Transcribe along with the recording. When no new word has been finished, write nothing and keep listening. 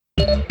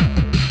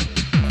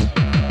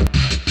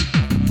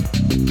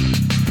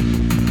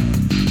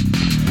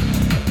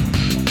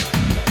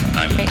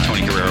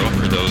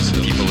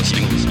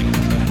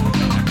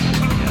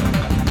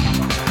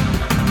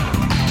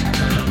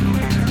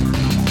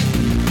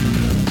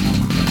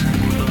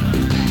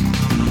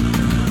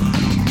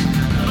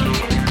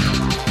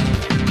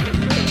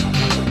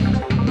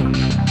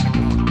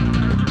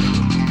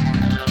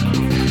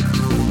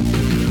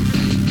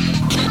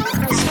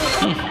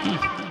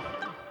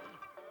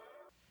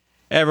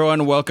Hey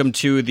everyone, welcome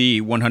to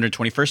the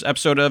 121st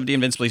episode of the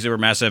Invincibly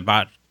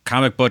Supermassive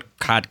comic book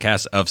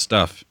podcast of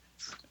stuff.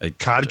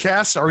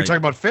 Codcast? Are we talking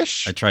about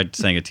fish? I tried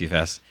saying it too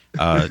fast.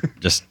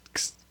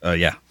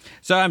 Yeah.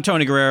 So I'm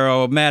Tony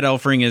Guerrero. Matt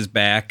Elfring is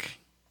back.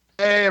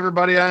 Hey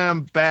everybody, I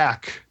am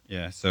back.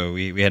 Yeah. So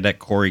we had that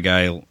Corey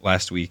guy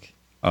last week.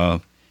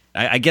 I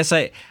guess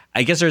there's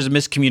a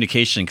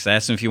miscommunication because I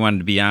asked him if he wanted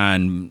to be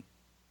on,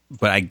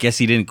 but I guess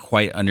he didn't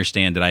quite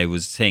understand that I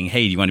was saying,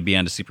 "Hey, do you want to be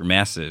on the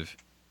Supermassive?"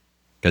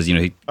 Because then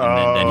he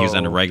was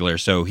on the regular,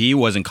 so he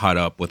wasn't caught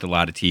up with a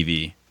lot of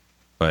TV.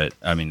 But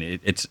I mean,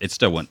 it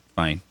still went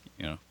fine,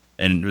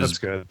 and it was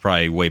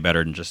probably way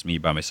better than just me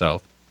by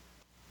myself.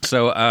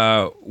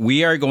 So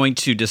we are going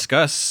to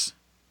discuss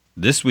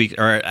this week,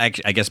 or I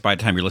guess by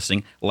the time you're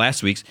listening,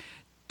 last week's.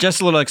 Just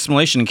a little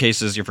explanation in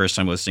case this is your first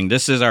time listening.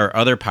 This is our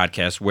other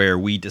podcast where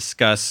we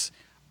discuss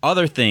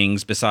other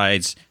things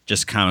besides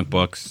just comic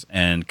books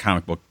and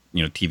comic book,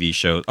 TV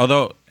shows.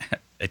 Although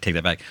I take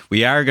that back.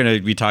 We are going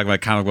to be talking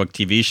about comic book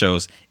TV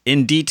shows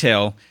in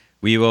detail.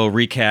 We will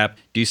recap,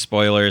 do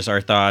spoilers,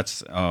 our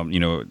thoughts,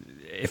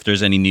 if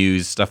there's any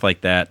news, stuff like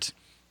that.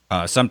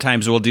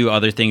 Sometimes we'll do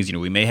other things.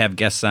 We may have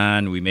guests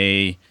on. We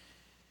may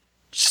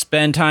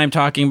spend time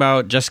talking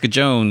about Jessica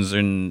Jones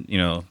and,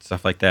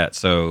 stuff like that.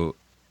 So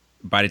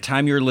by the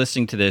time you're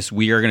listening to this,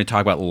 we are going to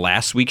talk about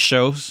last week's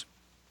shows.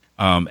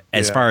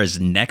 As far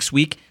as next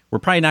week, we're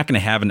probably not going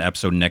to have an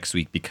episode next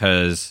week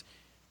because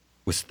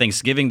with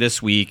Thanksgiving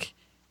this week,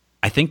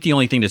 I think the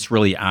only thing that's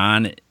really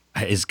on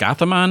is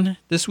Gotham on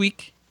this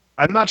week.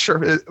 I'm not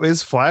sure.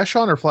 Is Flash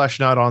on or Flash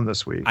not on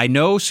this week? I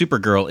know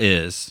Supergirl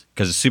is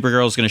because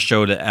Supergirl is going to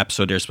show the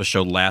episode they're supposed to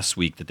show last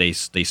week that they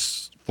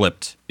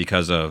flipped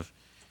because of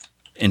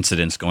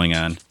incidents going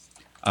on.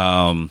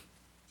 I'm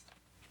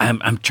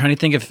trying to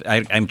think if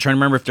I'm trying to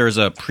remember if there was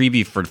a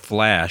preview for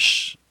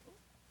Flash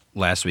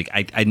last week.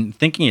 I'm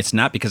thinking it's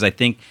not because I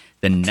think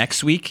the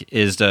next week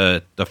is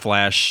the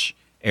Flash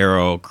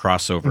Arrow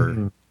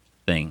crossover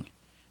thing.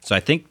 So I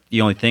think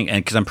the only thing,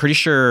 and because I'm pretty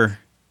sure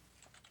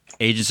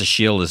Agents of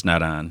S.H.I.E.L.D. is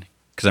not on.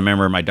 Because I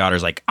remember my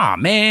daughter's like, "Oh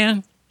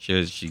man,"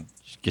 she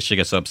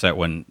gets so upset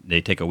when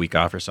they take a week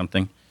off or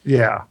something.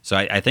 Yeah. So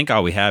I think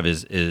all we have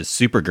is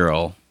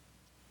Supergirl.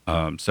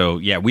 So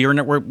yeah, we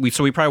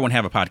probably won't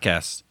have a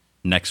podcast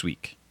next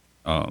week.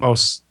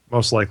 Most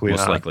likely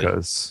not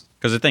because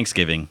of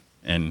Thanksgiving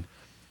and.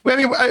 I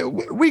mean,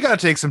 we got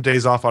to take some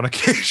days off on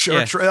occasion.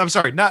 Yeah. I'm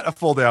sorry, not a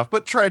full day off,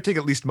 but try to take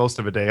at least most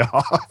of a day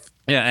off.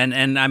 Yeah,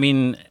 and I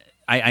mean,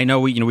 I know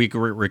we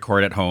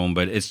record at home,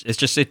 but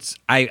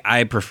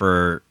I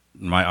prefer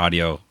my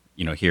audio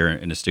here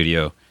in the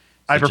studio. So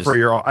I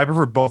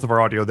prefer both of our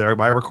audio there.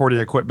 My recording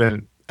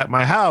equipment at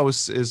my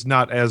house is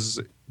not as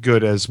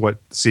good as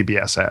what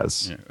CBS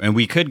has. Yeah. And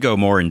we could go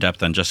more in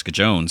depth on Jessica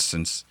Jones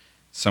since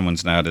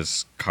someone's not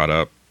as caught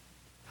up.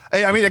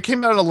 I mean, it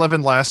came out at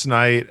 11 last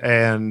night,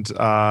 and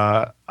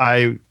I'm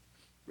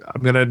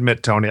going to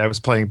admit, Tony, I was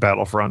playing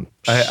Battlefront.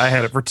 I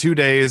had it for 2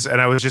 days, and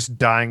I was just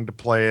dying to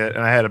play it.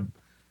 And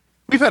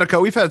we've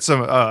had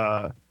some,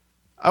 I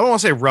don't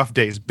want to say rough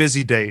days,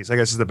 busy days, I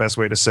guess is the best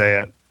way to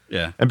say it.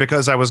 Yeah. And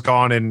because I was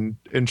gone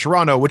in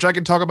Toronto, which I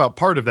can talk about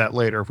part of that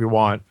later if we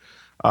want,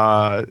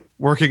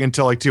 working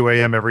until like 2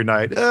 a.m. every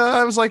night,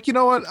 I was like, you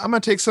know what? I'm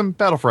going to take some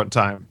Battlefront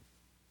time.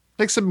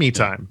 Take some me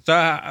time.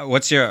 So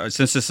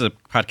since this is a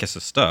podcast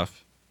of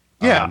stuff,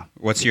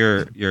 what's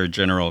your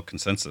general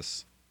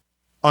consensus?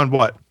 On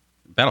what?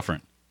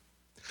 Battlefront.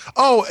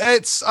 Oh,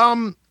 it's, I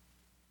mean,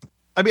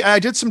 I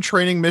did some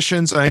training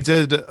missions and I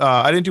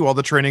didn't do all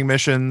the training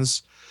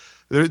missions.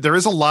 There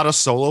is a lot of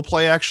solo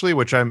play actually,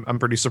 which I'm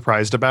pretty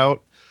surprised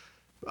about.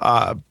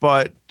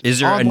 But is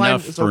there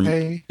enough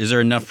okay. Is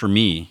there enough for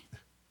me?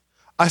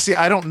 I see.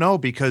 I don't know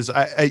because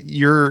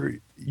you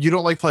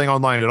don't like playing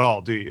online at all,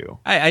 do you?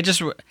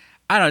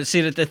 I don't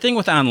see that the thing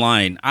with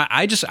online.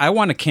 I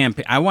want a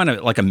campaign. I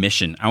want like a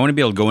mission. I want to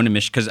be able to go into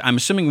mission because I'm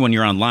assuming when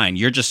you're online,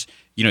 you're just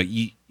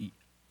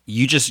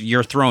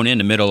you're thrown in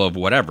the middle of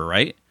whatever,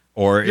 right?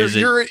 Or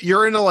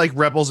you're into like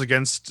rebels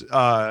against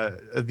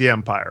the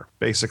Empire,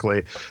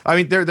 basically. I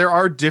mean, there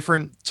are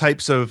different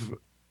types of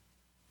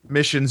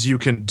missions you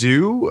can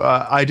do.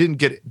 I didn't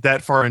get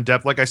that far in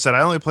depth. Like I said,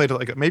 I only played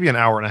like maybe an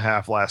hour and a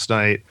half last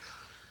night.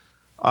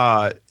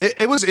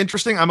 It was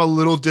interesting. I'm a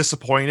little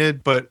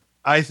disappointed, but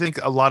I think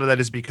a lot of that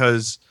is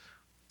because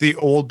the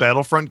old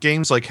Battlefront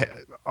games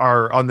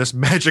are on this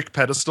magic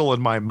pedestal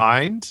in my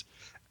mind,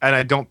 and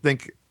I don't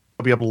think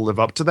I'll be able to live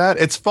up to that.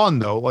 It's fun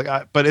though,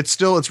 but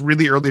it's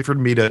really early for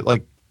me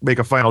to make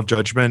a final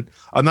judgment.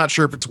 I'm not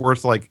sure if it's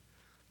worth the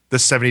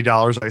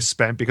 $70 I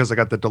spent because I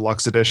got the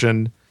deluxe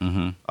edition.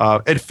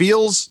 Mm-hmm. It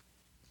feels,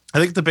 I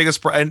think the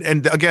biggest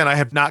and again, I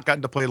have not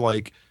gotten to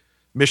play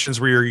missions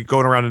where you're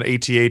going around in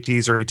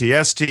AT-ATs or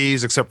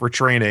AT-STs except for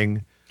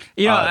training.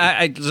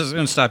 I just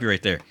going to stop you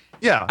right there.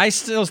 Yeah, I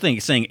still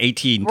think saying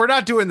 18. We're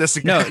not doing this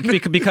again. No,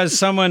 because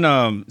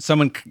someone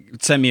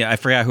sent me. I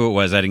forgot who it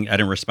was. I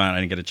didn't respond. I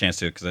didn't get a chance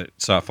to because I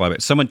saw it fly by.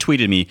 Someone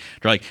tweeted me.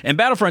 They're like, in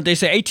Battlefront they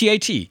say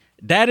AT-AT.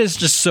 That is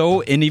just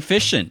so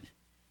inefficient.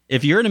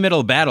 If you're in the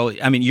middle of battle,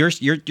 I mean,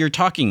 you're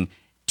talking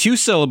 2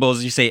 syllables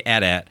if you say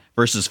at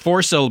versus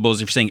 4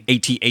 syllables if you're saying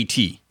at.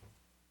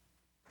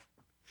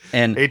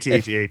 And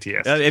AT-AT.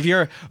 if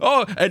you're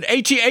an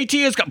AT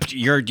is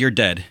you're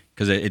dead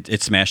because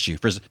it smashed you.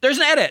 There's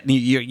an at and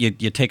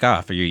you take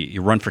off or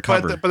you run for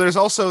cover. But there's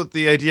also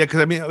the idea, because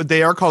I mean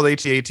they are called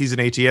AT-ATs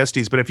and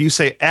AT-STs, but if you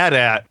say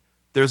at,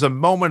 there's a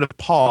moment of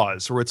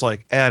pause where it's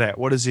like at.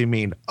 What does he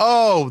mean?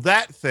 Oh,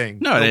 that thing.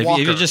 No,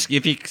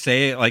 if you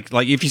say like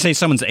if you say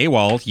someone's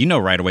AWOL, you know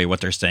right away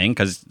what they're saying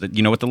because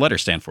you know what the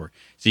letters stand for.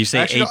 So you say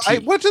Actually,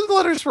 AT. what do the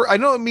letters for? I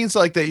know it means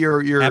like that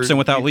you're absent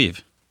without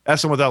leave.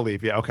 Absent without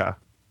leave. Yeah. Okay.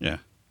 Yeah.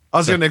 I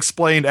was going to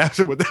explain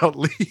absent without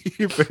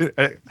leave.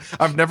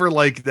 I've never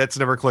that's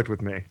never clicked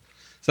with me.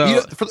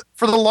 So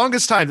for the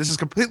longest time, this is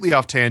completely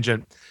off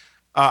tangent.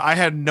 I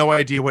had no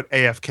idea what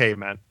AFK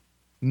meant.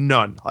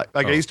 None.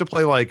 I used to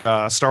play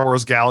Star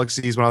Wars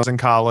Galaxies when I was in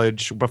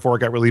college before it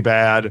got really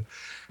bad,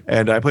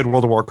 and I played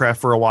World of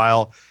Warcraft for a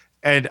while,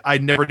 and I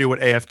never knew what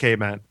AFK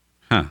meant.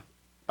 Huh.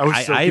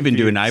 I've been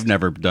doing. I've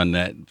never done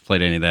that.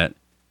 Played any of that.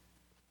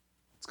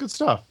 It's good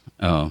stuff.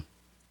 Oh.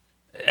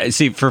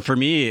 See, for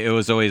me, it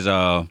was always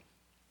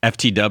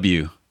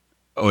FTW.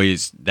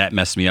 Always that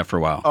messed me up for a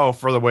while. Oh,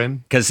 for the win?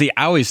 Because see,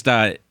 I always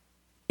thought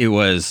it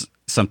was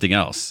something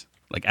else,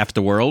 like F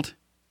the world.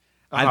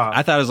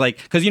 I thought it was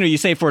like because you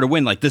say for the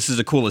win, like this is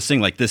the coolest thing,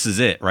 like this is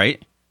it,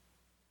 right?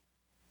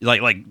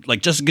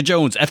 Like Jessica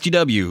Jones,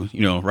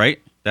 FTW,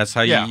 right? That's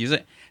how you use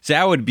it. See,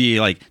 I would be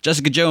like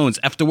Jessica Jones,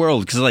 F the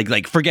world, because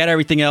like forget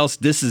everything else.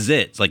 This is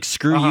it. It's like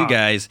screw you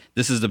guys.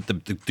 This is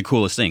the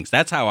coolest things.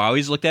 That's how I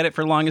always looked at it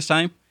for the longest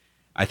time.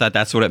 I thought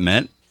that's what it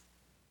meant.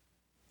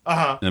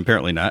 And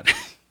apparently not.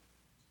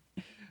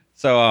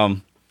 So,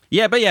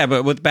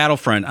 but with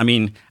Battlefront, I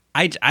mean,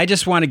 I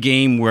just want a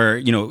game where,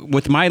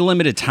 with my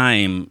limited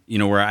time,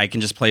 where I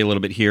can just play a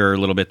little bit here, a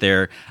little bit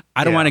there.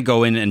 I don't want to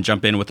go in and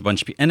jump in with a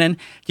bunch of people. And then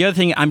the other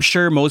thing, I'm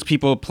sure most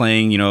people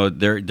playing,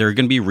 they're going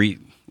to be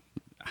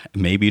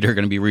maybe they're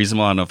going to be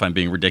reasonable. I don't know if I'm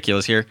being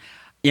ridiculous here.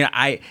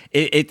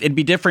 It'd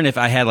be different if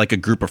I had like a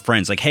group of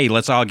friends, like, hey,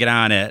 let's all get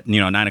on at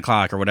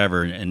 9:00 or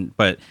whatever.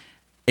 But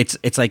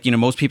it's like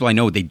most people I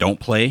know, they don't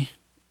play.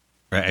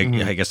 Right?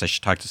 I guess I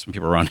should talk to some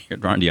people around here,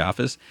 around the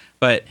office.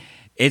 But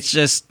it's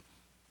just,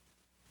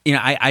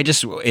 I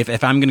just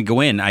if I'm going to go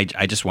in,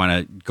 I just want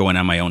to go in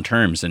on my own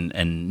terms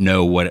and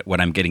know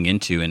what I'm getting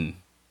into. And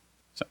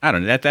so I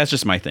don't know. That's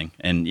just my thing.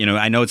 And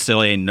I know it's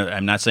silly. And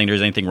I'm not saying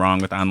there's anything wrong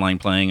with online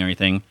playing or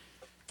anything.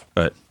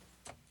 But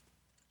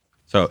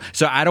so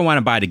I don't want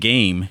to buy the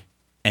game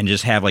and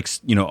just have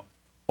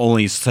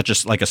only such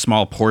a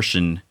small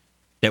portion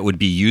that would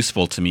be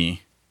useful to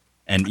me.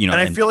 And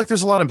I feel like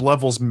there's a lot of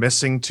levels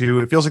missing too.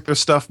 It feels like there's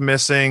stuff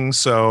missing.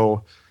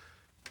 So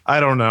I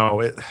don't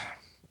know.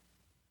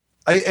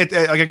 Like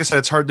I said,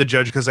 it's hard to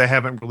judge because I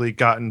haven't really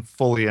gotten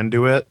fully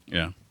into it.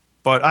 Yeah,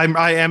 but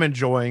I am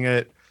enjoying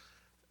it.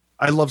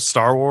 I love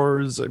Star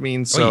Wars. I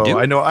mean,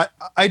 I know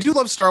I do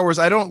love Star Wars.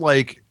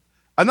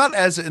 I'm not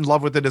as in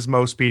love with it as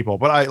most people,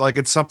 but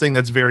it's something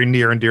that's very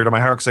near and dear to my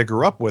heart because I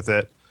grew up with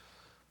it.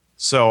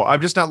 So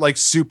I'm just not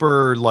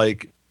super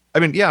I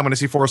mean, yeah, I'm going to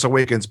see Force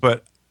Awakens,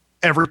 but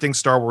everything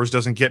Star Wars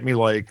doesn't get me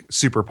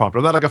super pumped.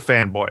 I'm not like a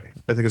fanboy.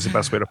 I think it's the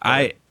best way to put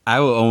it. I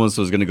almost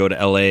was going to go to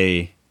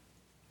LA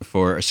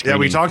for a screening. Yeah,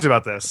 we talked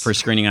about this. For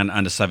screening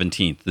on the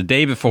 17th, the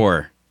day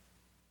before.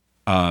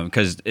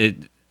 Because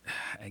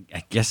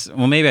I guess,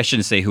 well, maybe I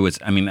shouldn't say who it's.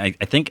 I mean, I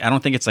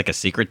don't think it's like a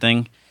secret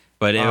thing,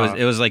 but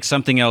it was like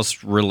something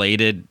else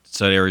related.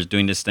 So they were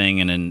doing this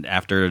thing, and then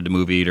after the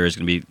movie, there's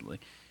going to be,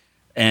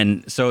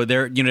 and so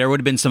there would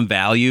have been some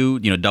value,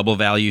 double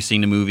value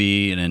seeing the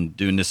movie and then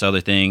doing this other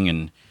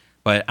thing,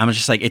 but I'm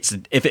just like,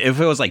 if it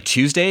was like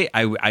Tuesday,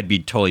 I'd be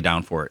totally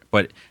down for it.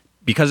 But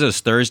because it was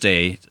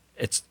Thursday,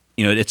 it's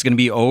it's going to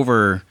be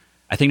over.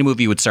 I think the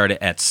movie would start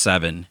at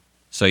 7.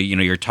 So,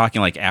 you're talking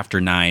like after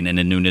 9 and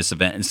a newness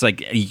event. It's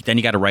like, then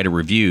you got to write a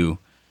review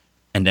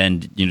and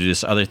then,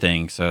 this other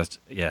thing. So,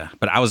 yeah.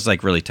 But I was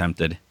like really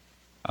tempted.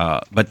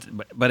 But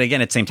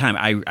again, at the same time,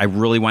 I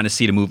really want to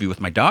see the movie with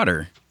my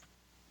daughter,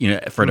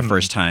 for the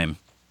first time.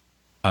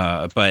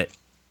 But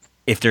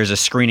if there's a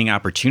screening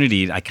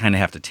opportunity, I kind of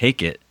have to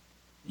take it,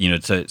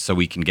 so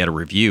we can get a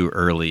review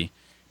early.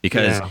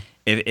 Because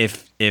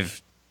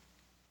if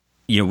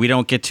we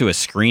don't get to a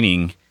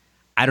screening,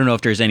 I don't know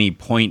if there's any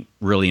point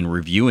really in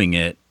reviewing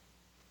it,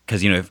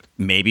 because if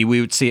maybe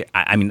we would see it.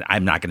 I mean,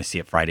 I'm not going to see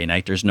it Friday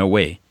night. There's no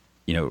way,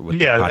 with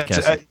the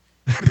podcast.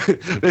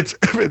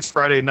 It's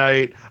Friday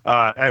night,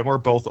 and we're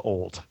both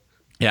old.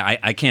 Yeah,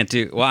 I can't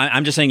do. Well,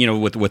 I'm just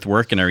saying, with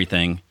work and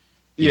everything.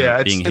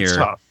 Being here,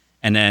 tough.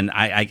 And then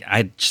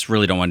I just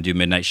really don't want to do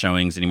midnight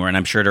showings anymore. And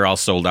I'm sure they're all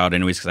sold out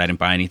anyways because I didn't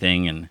buy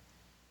anything. And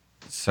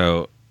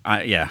so,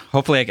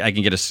 hopefully I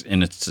can get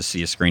in to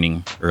see a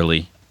screening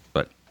early.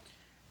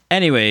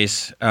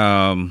 Anyways,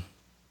 I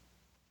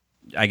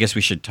guess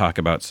we should talk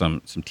about some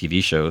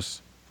TV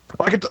shows.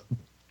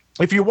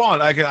 If you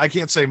want, I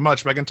can't say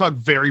much, but I can talk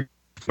very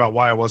about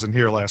why I wasn't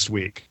here last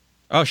week.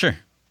 Oh, sure.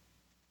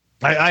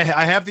 I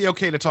have the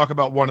okay to talk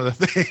about one of the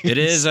things. It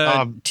is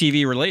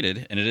TV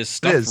related, and it is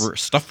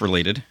stuff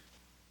related.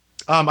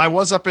 I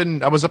was up in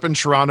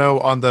Toronto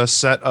on the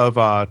set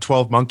of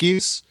 12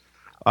 Monkeys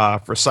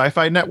for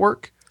Sci-Fi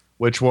Network,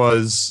 which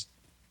was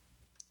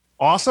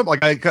awesome.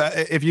 Like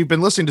if you've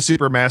been listening to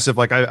Supermassive,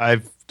 like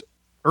I've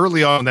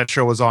early on that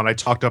show was on, I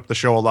talked up the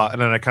show a lot,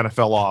 and then I kind of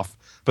fell off.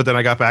 But then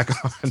I got back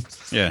on.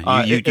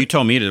 Yeah, you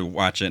told me to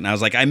watch it, and I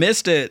was like, I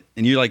missed it,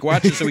 and you're like,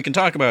 watch it so we can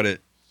talk about it.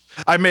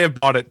 I may have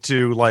bought it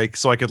too, like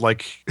so I could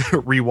like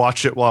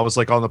rewatch it while I was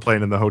like on the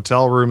plane in the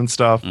hotel room and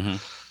stuff. Mm-hmm.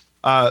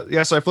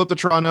 So I flew up to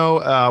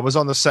Toronto. Was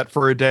on the set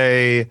for a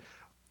day.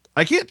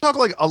 I can't talk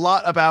like a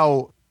lot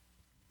about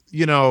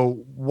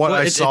what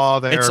I saw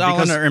there. It's all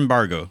under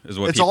embargo, is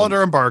what it's all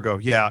under embargo.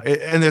 Yeah,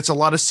 and it's a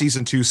lot of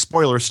season 2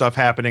 spoiler stuff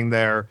happening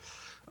there.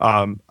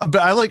 But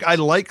I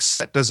like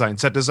set design.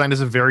 Set design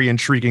is a very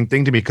intriguing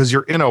thing to me because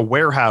you're in a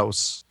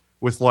warehouse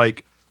with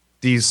like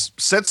these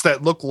sets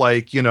that look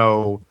like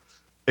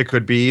it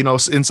could be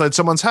inside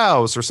someone's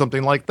house or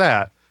something like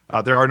that.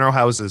 There are no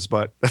houses,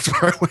 but that's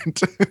where I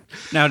went.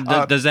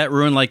 Now, does that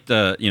ruin like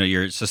the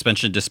your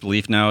suspension of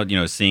disbelief now?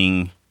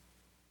 Seeing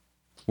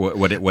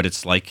what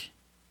it's like.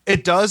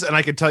 It does, and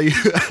I can tell you,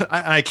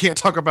 I can't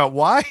talk about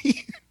why.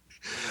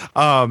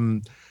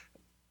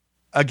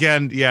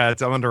 Again, yeah,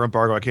 it's under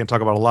embargo. I can't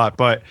talk about a lot,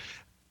 but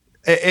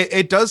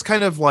it does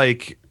kind of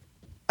like.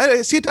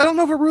 I don't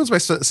know if it ruins my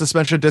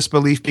suspension of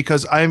disbelief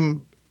because I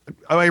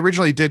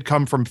originally did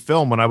come from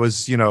film when I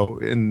was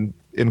in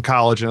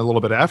college and a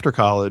little bit after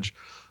college.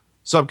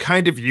 So I'm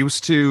kind of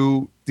used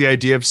to the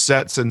idea of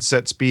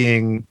sets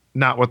being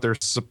not what they're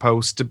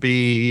supposed to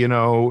be,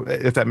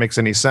 if that makes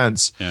any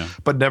sense. Yeah.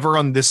 But never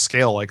on this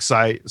scale. Like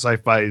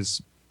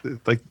sci-fi's,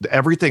 like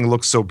everything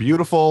looks so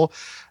beautiful.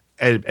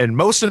 And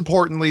most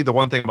importantly, the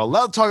one thing I'm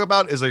allowed to talk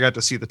about is I got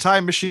to see the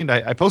time machine.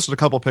 I posted a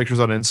couple pictures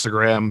on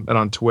Instagram and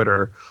on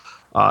Twitter.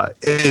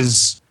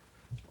 Is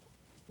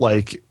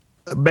like,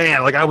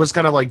 man, like I was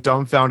kind of like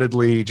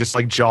dumbfoundedly just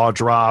like jaw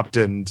dropped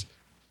and.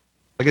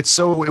 Like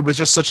it was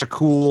just such a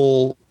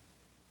cool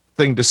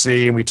thing to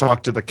see, and we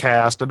talked to the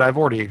cast, and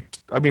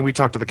we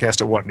talked to the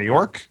cast at New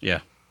York? Yeah.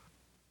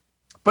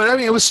 But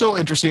it was so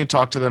interesting to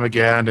talk to them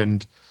again,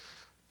 and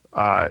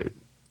a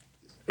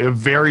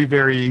very,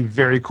 very,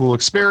 very cool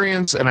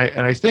experience. And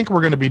I think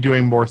we're going to be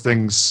doing more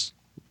things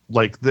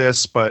like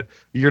this, but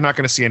you're not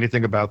going to see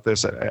anything about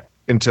this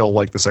until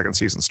like the second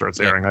season starts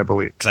airing, I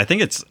believe. Because I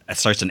think it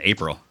starts in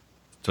April.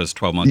 So it's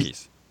 12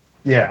 Monkeys.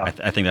 Yeah,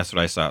 I think that's what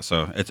I saw.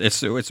 So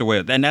it's a way,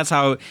 and that's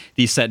how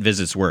these set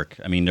visits work.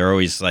 I mean, they're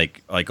always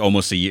like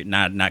almost a year,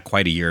 not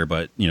quite a year,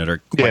 but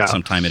they're quite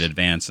some time in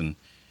advance, and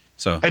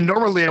so. And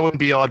normally I wouldn't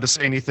be allowed to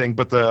say anything,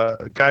 but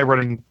the guy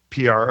running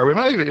PR, are we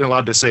not even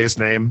allowed to say his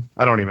name?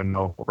 I don't even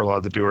know what we're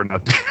allowed to do or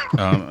not.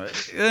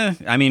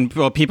 I mean,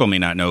 well, people may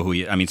not know who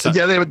you. I mean,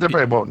 yeah, they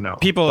probably won't know.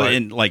 People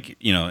in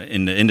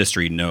in the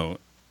industry know,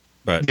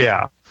 but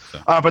yeah. So.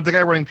 But the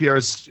guy running PR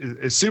is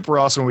super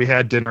awesome. We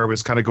had dinner. I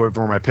was kind of going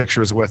over my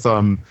pictures with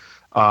him,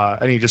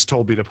 and he just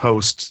told me to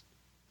post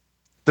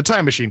the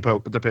time machine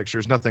the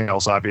pictures, nothing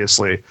else,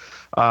 obviously.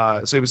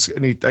 So he was,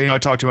 and I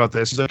talked to him about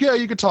this. He's like, "Yeah,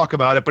 you could talk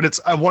about it, but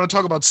I want to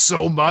talk about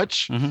so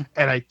much, and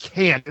I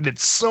can't, and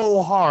it's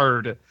so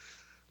hard."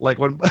 Like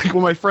when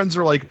my friends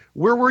are like,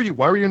 "Where were you?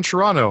 Why were you in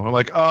Toronto?" I'm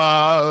like,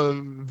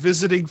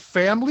 visiting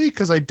family,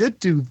 because I did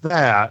do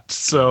that,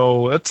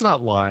 so that's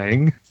not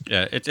lying."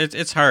 Yeah,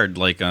 it's hard,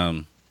 like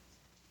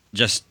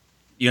just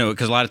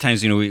because a lot of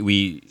times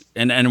we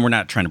and we're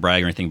not trying to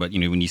brag or anything, but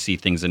when you see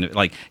things in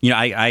like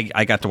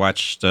I got to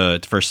watch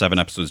the first 7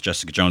 episodes of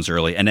Jessica Jones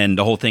early, and then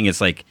the whole thing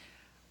is like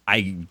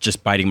I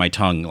just biting my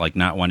tongue, like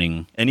not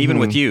wanting, and even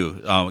with you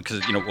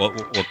because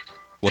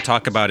we'll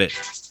talk about it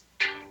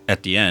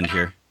at the end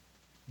here.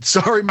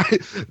 Sorry,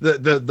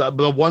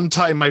 the one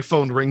time my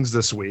phone rings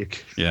this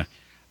week. Yeah,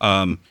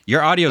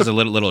 your audio is a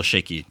little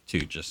shaky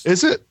too. Just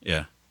is it?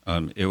 Yeah,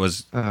 it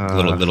was a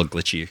little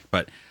glitchy,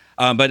 but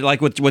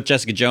like with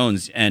Jessica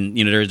Jones, and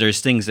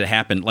there's things that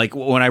happen. Like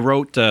when I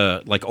wrote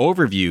like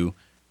overview,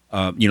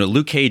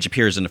 Luke Cage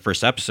appears in the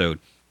first episode,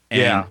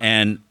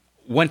 and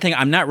one thing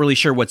I'm not really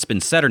sure what's been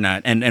said or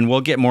not, and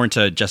we'll get more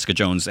into Jessica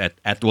Jones at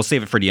we'll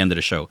save it for the end of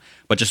the show.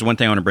 But just one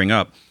thing I want to bring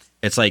up.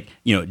 It's like,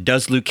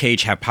 does Luke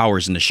Cage have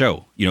powers in the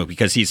show?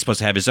 Because he's supposed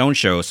to have his own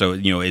show. So,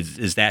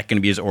 is that going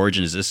to be his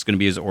origin? Is this going to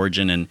be his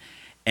origin?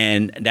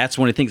 And that's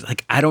one of the things,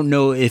 like, I don't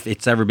know if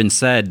it's ever been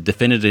said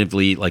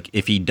definitively, like,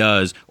 if he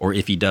does or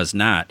if he does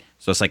not.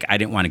 So it's like, I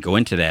didn't want to go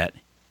into that.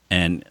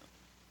 And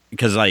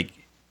because, like,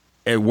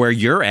 where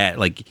you're at,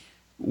 like,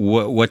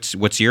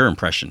 what's your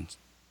impression?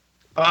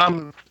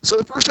 So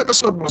the first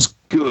episode was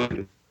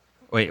good.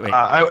 Wait.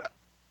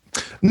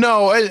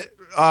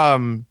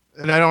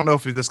 And I don't know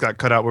if this got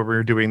cut out when we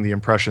were doing the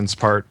impressions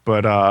part,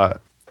 but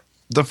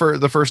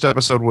the first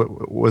episode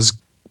was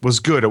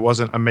good. It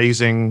wasn't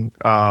amazing,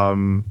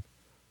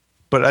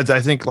 but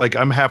I think like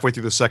I'm halfway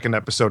through the second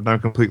episode and I'm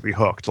completely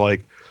hooked.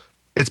 Like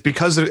it's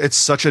because it's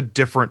such a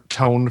different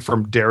tone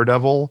from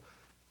Daredevil,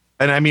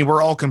 and I mean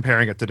we're all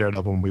comparing it to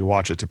Daredevil when we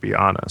watch it. To be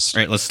honest,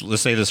 all right.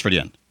 Let's save this for the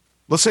end.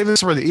 Let's save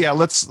this for the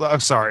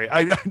I'm sorry.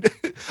 I'm kind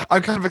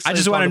of excited. I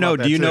just want to know.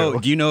 Do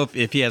you know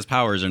if he has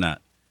powers or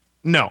not?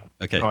 No.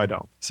 Okay. No, I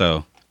don't.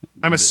 So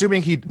I'm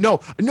assuming he.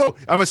 No.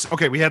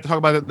 Okay, we have to talk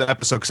about it in the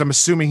episode because I'm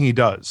assuming he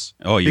does.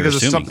 Oh, you're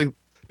because assuming.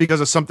 Because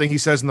of something he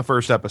says in the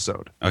first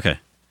episode. Okay.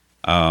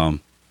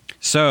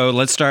 So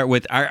let's start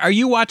with: Are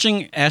you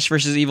watching Ash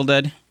versus Evil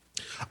Dead?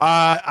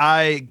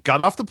 I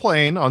got off the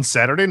plane on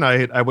Saturday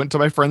night. I went to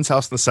my friend's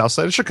house in the south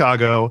side of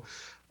Chicago,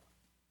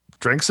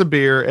 drank some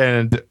beer,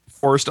 and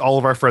forced all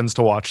of our friends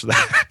to watch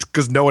that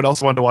because no one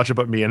else wanted to watch it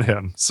but me and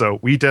him. So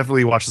we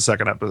definitely watched the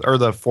second episode or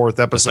the fourth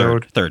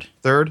episode. Third.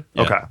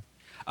 Yeah.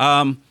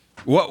 Okay.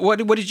 What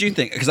did you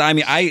think? Because I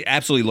mean, I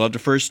absolutely loved the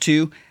first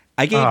two.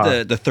 I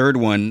gave the third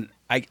one.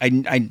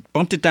 I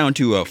bumped it down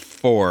to a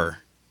 4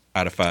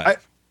 out of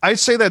 5. I'd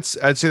say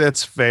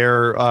that's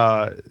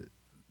fair.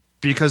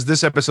 Because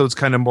this episode's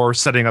kind of more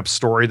setting up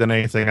story than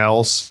anything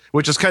else,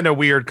 which is kind of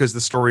weird because the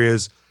story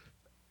is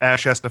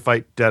Ash has to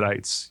fight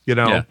Deadites, you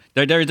know?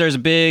 Yeah. There's a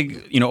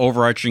big,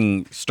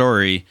 overarching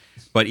story,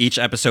 but each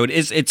episode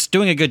it's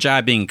doing a good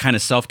job being kind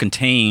of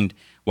self-contained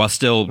while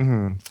still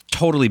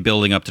totally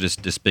building up to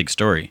this big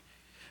story.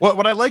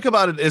 What I like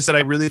about it is that I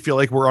really feel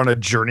like we're on a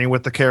journey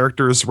with the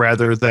characters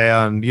rather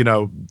than,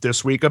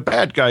 this week a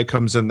bad guy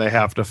comes in they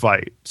have to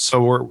fight.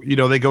 So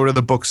they go to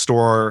the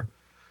bookstore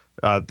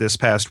this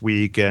past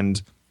week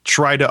and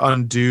try to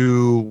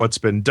undo what's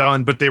been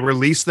done, but they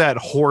released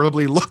that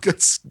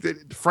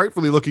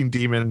frightfully looking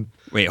demon.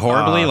 Wait,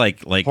 horribly?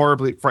 Like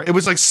horribly? It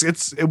was like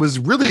it was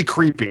really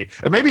creepy,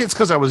 and maybe it's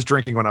because I was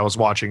drinking when I was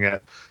watching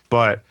it,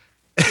 but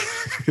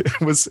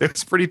it was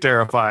pretty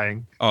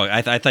terrifying. Oh,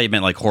 I thought you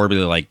meant like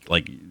horribly,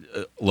 like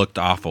looked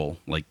awful,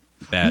 like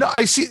bad. No,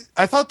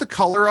 I thought the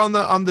color on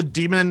the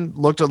demon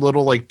looked a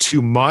little like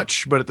too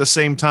much, but at the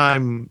same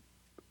time,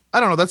 I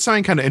don't know. That's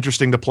something kind of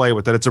interesting to play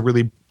with. That it's a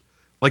really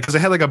because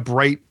it had like a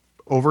bright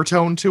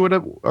overtone to it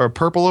or a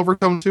purple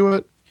overtone to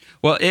it.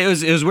 Well, it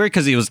was weird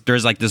because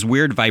there's like this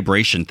weird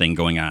vibration thing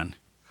going on.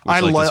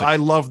 I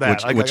love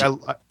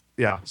that.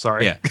 Yeah,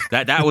 sorry. Yeah,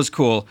 that was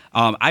cool.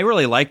 I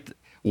really liked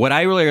what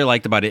I really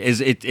liked about it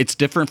is it's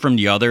different from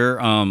the other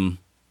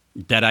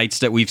Deadites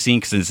that we've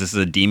seen, since this is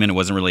a demon. It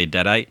wasn't really a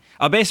Deadite.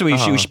 Basically,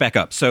 we should back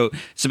up. So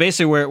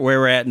basically, where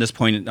we're at in this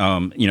point,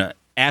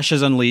 Ash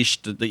has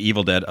unleashed the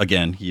Evil Dead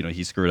again.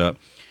 He screwed up.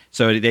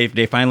 So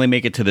they finally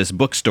make it to this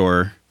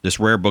bookstore, this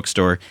rare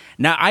bookstore.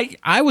 Now,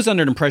 I was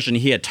under the impression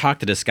he had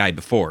talked to this guy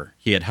before.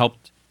 He had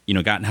helped,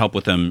 gotten help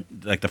with him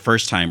like the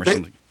first time or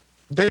something.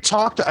 They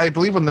talked, I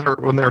believe, when they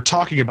were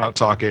talking about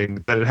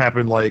talking, that it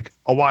happened like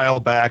a while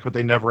back, but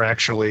they never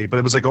actually. But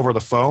it was like over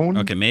the phone.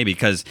 Okay, maybe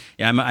because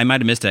I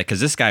might have missed that because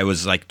this guy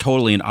was like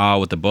totally in awe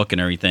with the book and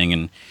everything,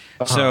 and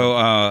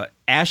so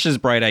Ash's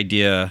bright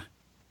idea.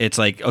 It's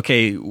like,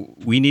 okay,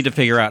 we need to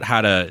figure out how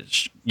to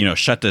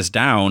shut this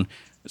down.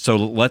 So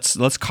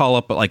let's call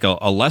up like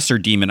a lesser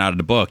demon out of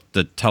the book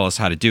to tell us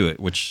how to do it.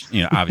 Which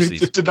obviously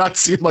it did not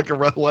seem like a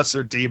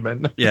lesser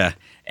demon. Yeah,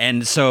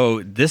 and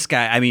so this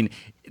guy, I mean.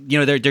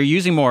 They're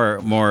using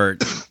more.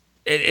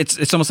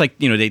 It's almost like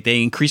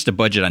they increased the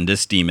budget on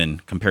this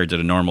demon compared to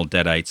the normal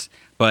Deadites.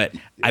 But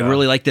I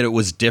really liked that it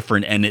was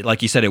different, and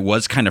like you said, it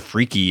was kind of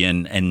freaky,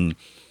 and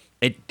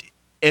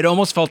it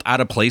almost felt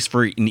out of place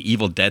for an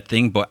Evil Dead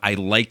thing. But I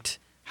liked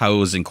how it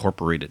was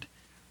incorporated.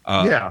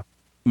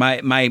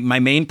 My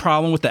main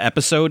problem with the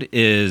episode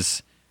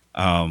is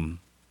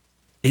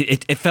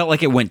it felt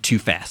like it went too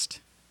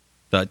fast.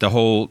 The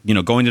whole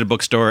going to the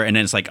bookstore and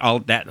then it's like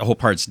the whole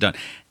part's done.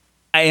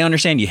 I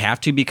understand you have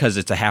to because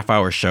it's a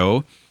half-hour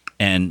show,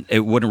 and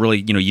it wouldn't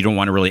really, you don't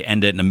want to really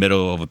end it in the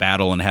middle of a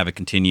battle and have it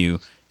continue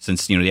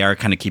since, they are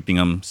kind of keeping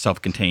them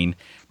self-contained.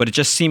 But it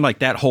just seemed like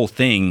that whole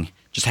thing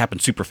just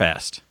happened super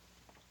fast.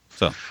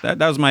 So that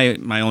was my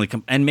only,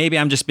 and maybe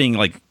I'm just being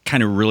like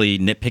kind of really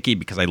nitpicky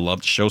because I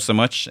love the show so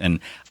much, and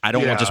I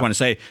don't just want to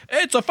say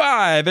it's a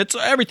 5.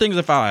 Everything's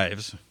a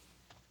 5.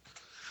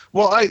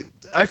 Well,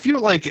 I feel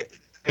like.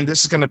 And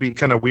this is going to be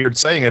kind of weird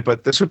saying it,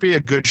 but this would be a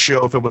good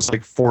show if it was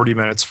like 40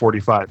 minutes,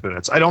 45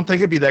 minutes. I don't think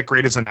it'd be that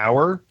great as an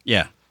hour.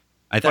 Yeah.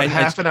 But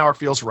half an hour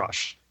feels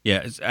rushed.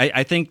 Yeah.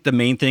 I think the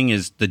main thing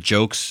is the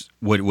jokes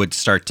would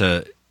start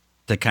to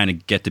kind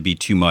of get to be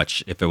too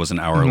much if it was an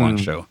hour-long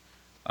show.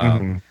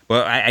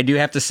 But I do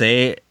have to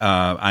say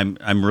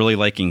I'm really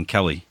liking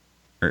Kelly,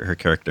 her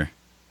character.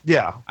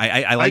 Yeah.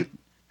 I like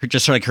her,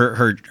 just like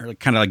her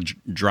kind of like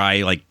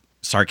dry like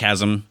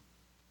sarcasm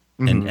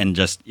and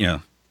just,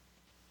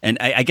 And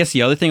I guess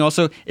the other thing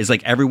also is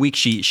like every week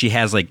she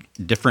has like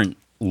different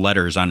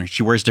letters on her.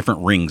 She wears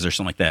different rings or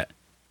something like that,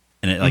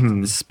 and it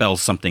like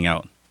spells something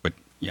out. But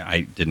yeah, I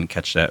didn't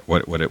catch that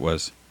what it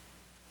was.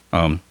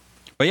 But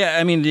yeah,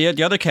 I mean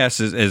the other cast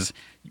is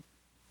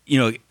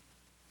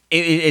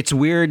it's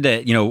weird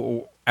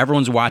that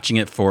everyone's watching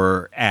it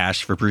for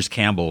Ash, for Bruce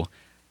Campbell,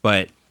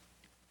 but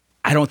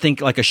I don't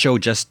think like a show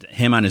just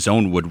him on his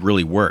own would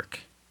really work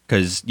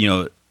because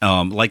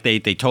like they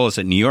told us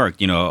at New York,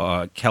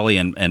 Kelly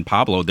and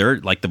Pablo, they're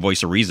like the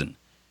voice of reason.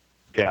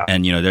 Yeah.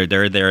 And,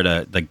 they're there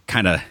to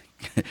kind of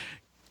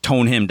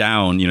tone him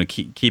down,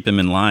 keep him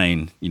in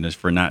line,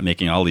 for not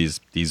making all these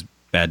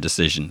bad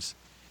decisions.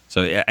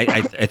 So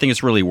I think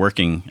it's really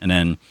working. And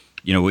then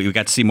we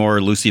got to see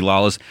more Lucy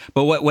Lawless.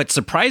 But what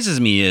surprises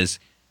me is,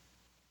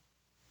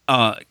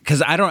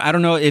 because I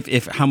don't know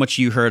if how much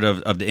you heard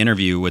of the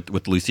interview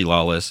with Lucy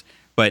Lawless,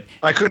 but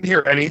I couldn't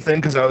hear anything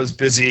because I was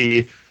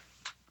busy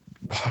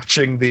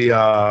watching the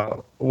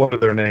what are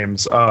their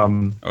names? These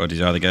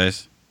other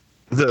guys.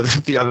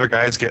 The other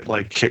guys get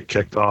like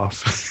kicked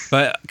off.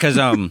 But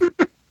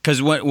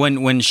because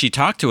when she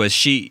talked to us,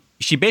 she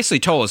basically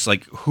told us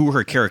like who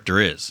her character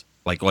is,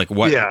 like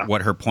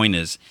what her point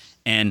is,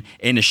 and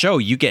in the show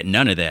you get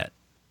none of that.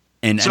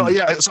 So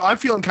I'm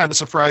feeling kind of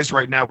surprised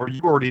right now, where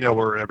you already know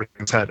where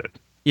everything's headed.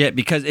 Yeah,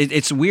 because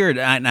it's weird.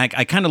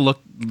 I kind of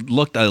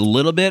looked a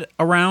little bit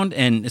around,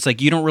 and it's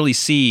like you don't really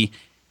see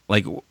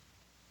like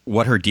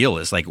what her deal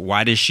is. Like,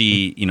 why is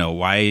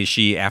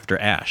she after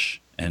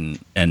Ash?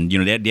 And I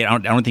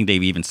don't think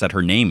they've even said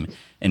her name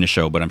in the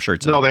show, but I'm sure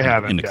it's they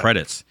haven't in the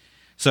credits.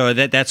 So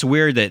that's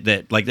weird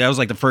that like that was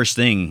like the first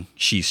thing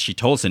she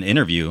told us in an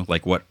interview,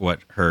 like what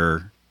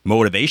her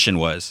motivation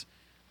was.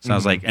 So I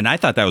was like, and I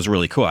thought that was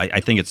really cool. I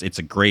think it's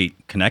a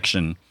great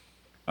connection.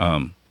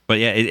 But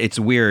yeah, it's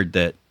weird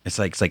that it's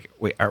like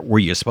wait, were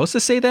you supposed to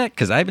say that?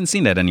 Because I haven't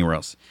seen that anywhere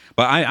else.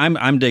 But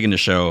I'm digging the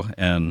show,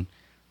 and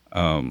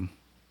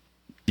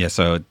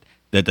so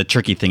the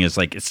tricky thing is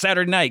like it's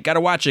Saturday night, got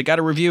to watch it, got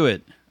to review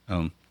it.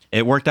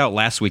 It worked out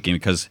last weekend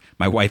because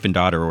my wife and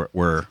daughter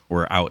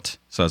were out,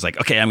 so I was like,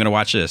 okay, I'm gonna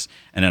watch this,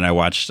 and then I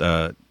watched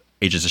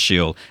Agents of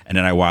S.H.I.E.L.D., and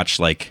then I watched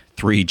like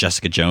 3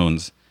 Jessica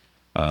Jones.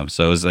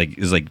 So it was like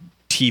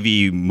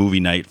TV movie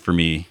night for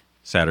me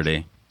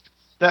Saturday.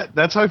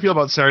 That's how I feel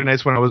about Saturday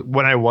nights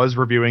when I was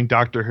reviewing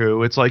Doctor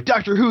Who. It's like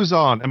Doctor Who's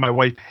on, and my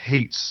wife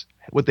hates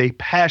with a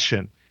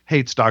passion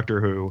Doctor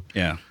Who.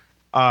 Yeah.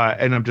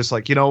 And I'm just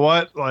like, you know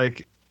what?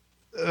 Like,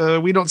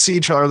 we don't see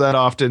each other that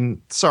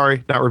often.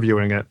 Sorry, not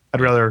reviewing it.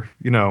 I'd rather,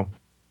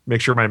 make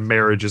sure my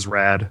marriage is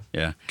rad.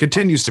 Yeah.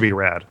 Continues to be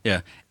rad.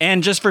 Yeah.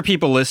 And just for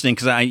people listening,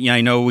 because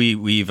I know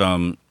we've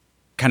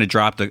kind of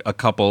dropped a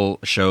couple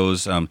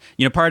shows.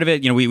 Part of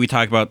it, we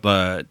talk about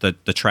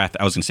the traffic.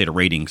 I was going to say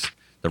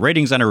the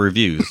ratings on our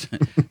reviews,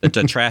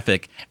 the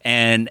traffic,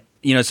 and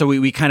so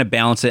we kind of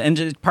balance it. And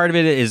just part of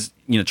it is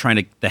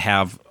trying to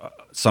have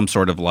some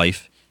sort of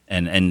life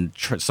and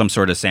some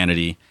sort of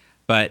sanity,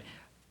 but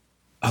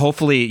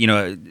hopefully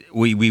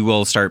we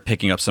will start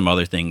picking up some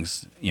other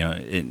things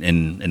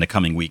in the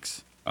coming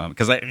weeks,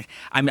 because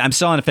I'm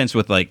still on the fence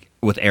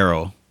with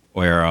Arrow.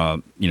 Where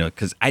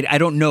because I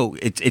don't know,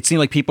 it seemed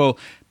like people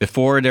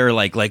before they're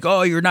like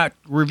oh, you're not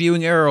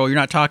reviewing Arrow, you're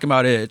not talking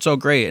about it, it's so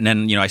great, and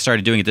then I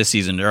started doing it this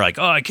season, they're like,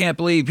 oh, I can't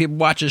believe people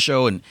watch the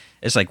show, and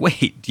it's like,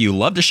 wait, do you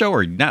love the show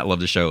or not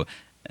love the show?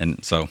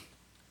 And so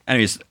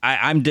anyways,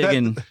 I'm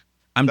digging.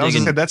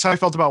 That's how I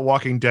felt about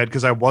Walking Dead,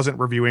 because I wasn't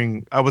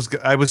reviewing. I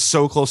was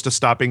so close to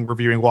stopping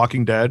reviewing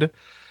Walking Dead.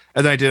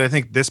 And then I did, I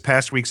think, this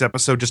past week's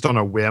episode just on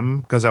a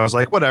whim, because I was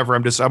like, whatever,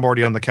 I'm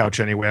already on the couch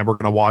anyway, and we're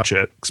going to watch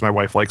it because my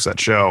wife likes that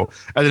show.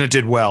 And then it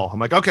did well. I'm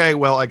like, okay,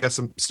 well, I guess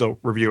I'm still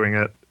reviewing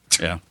it.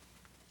 Yeah.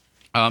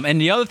 And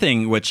the other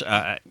thing, which,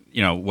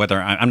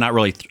 whether I'm not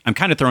really, I'm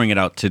kind of throwing it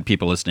out to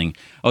people listening,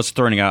 also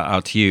throwing it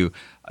out to you,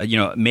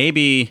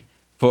 maybe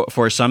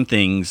for some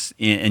things,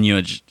 and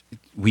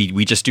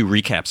we just do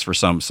recaps for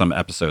some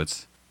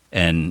episodes,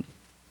 and,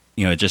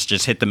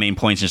 just hit the main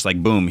points, just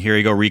like, boom, here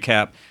you go,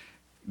 recap.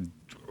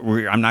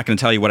 I'm not going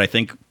to tell you what I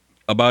think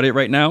about it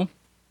right now,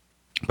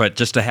 but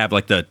just to have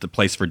like the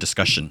place for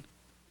discussion.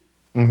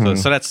 Mm-hmm.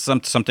 So that's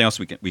something else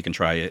we can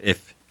try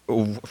if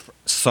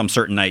some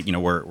certain night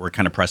we're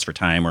kind of pressed for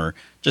time or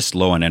just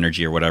low on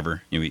energy or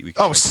whatever. We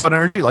slow on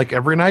energy like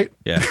every night.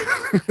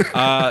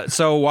 Yeah.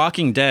 So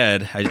Walking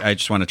Dead, I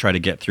just want to try to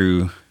get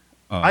through.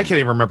 I can't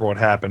even remember what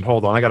happened.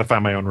 Hold on, I got to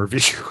find my own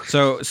review.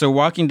 So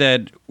Walking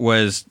Dead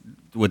was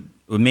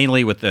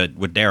mainly with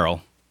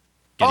Daryl.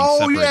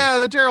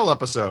 The Daryl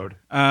episode.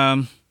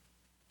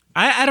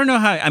 I don't know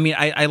how. I mean,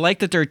 I like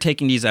that they're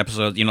taking these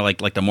episodes,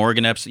 like the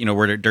Morgan episode,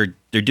 where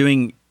they're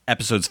doing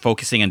episodes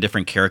focusing on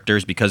different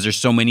characters because there's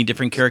so many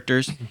different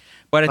characters.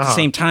 But at the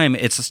same time,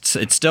 it's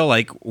still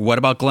like, what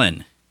about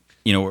Glenn?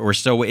 We're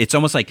still. It's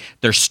almost like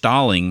they're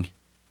stalling,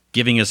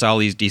 giving us all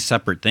these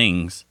separate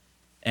things,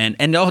 and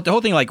the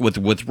whole thing, like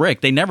with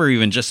Rick, they never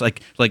even just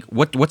like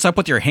what's up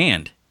with your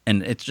hand,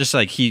 and it's just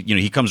like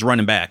he comes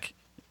running back.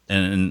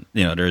 And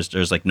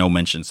there's like no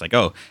mentions, like,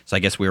 oh, so I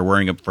guess we were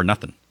worrying up for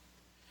nothing.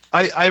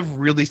 I've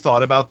really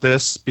thought about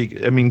this.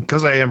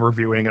 Because I am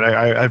reviewing it,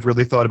 I've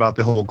really thought about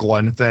the whole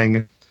Glenn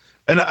thing,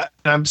 and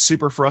I'm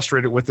super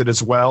frustrated with it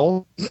as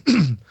well.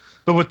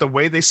 But with the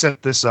way they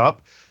set this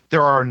up,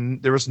 there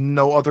was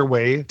no other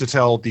way to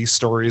tell these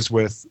stories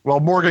with. Well,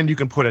 Morgan you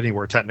can put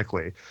anywhere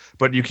technically,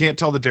 but you can't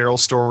tell the Daryl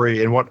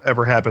story and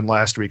whatever happened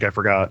last week. I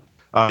forgot.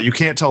 You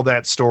can't tell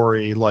that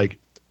story like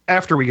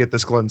after we get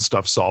this Glenn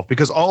stuff solved,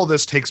 because all of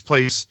this takes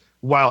place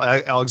while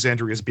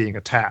Alexandria is being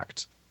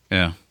attacked.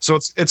 Yeah. So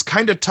it's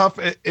kind of tough.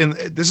 And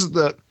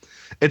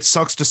it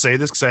sucks to say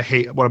this because I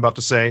hate what I'm about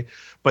to say,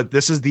 but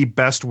this is the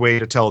best way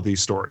to tell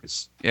these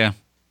stories. Yeah.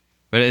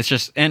 But it's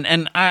just,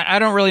 and I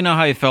don't really know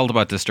how I felt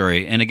about this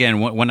story. And again,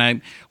 when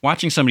I'm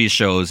watching some of these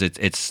shows,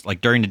 it's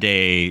like during the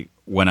day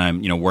when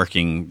I'm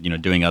working,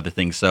 doing other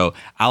things. So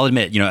I'll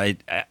admit,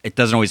 it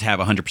doesn't always have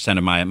 100%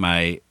 of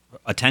my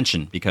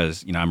attention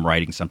because I'm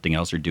writing something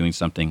else or doing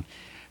something.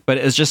 But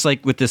it's just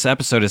like with this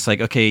episode, it's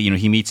like, okay,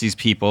 he meets these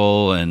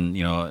people, and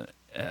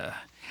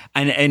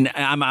and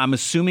I'm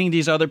assuming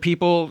these other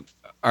people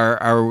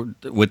are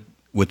with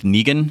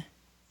Negan.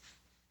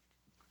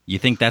 You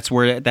think that's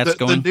where that's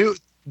going?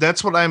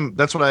 That's what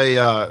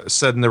I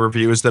said in the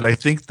review, is that I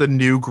think the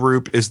new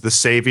group is the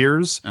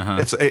Saviors.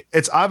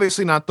 It's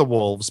obviously not the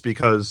Wolves,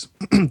 because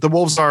the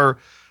Wolves are,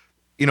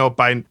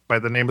 by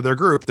the name of their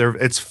group,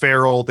 it's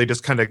feral. They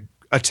just kind of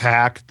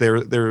attack.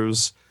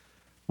 There's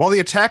while the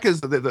attack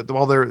is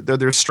while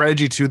their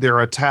strategy to their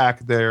attack,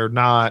 they're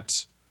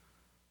not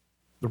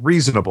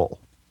reasonable.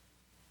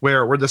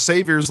 Where the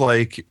Saviors,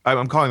 like,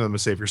 I'm calling them the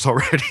Saviors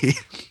already.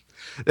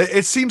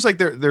 It seems like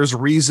there's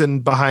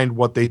reason behind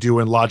what they do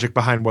and logic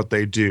behind what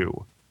they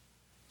do.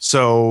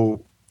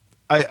 So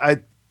I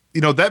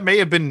that may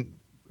have been,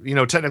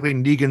 technically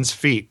Negan's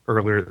feat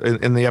earlier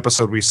in the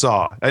episode we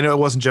saw. I know it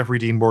wasn't Jeffrey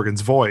Dean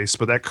Morgan's voice,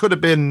 but that could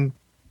have been,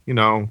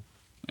 him.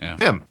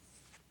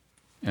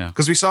 Yeah.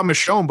 Because we saw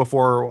Michonne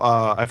before,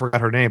 I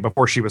forgot her name,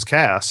 before she was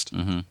cast.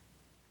 Mm-hmm.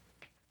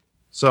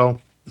 So.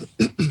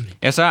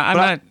 Yeah, so I'm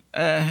not.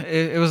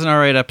 It was an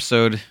alright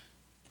episode.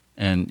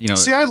 And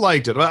see, I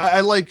liked it.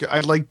 I like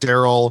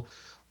Daryl.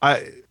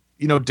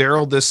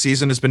 Daryl this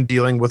season has been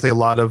dealing with a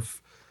lot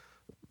of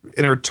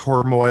inner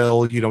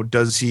turmoil.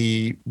 Does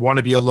he want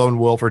to be a lone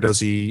wolf, or does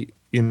he,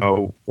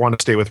 want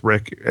to stay with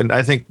Rick? And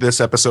I think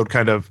this episode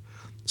kind of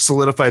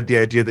solidified the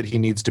idea that he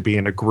needs to be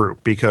in a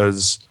group,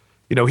 because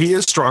he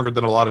is stronger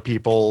than a lot of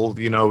people.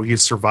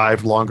 He's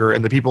survived longer,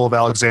 and the people of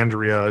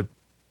Alexandria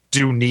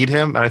do need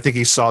him. And I think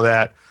he saw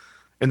that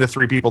and the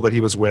three people that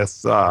he was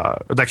with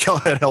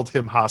that had held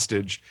him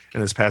hostage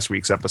in this past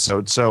week's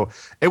episode. So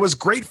it was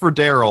great for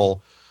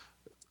Daryl.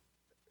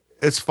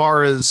 As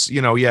far as,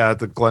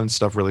 the Glenn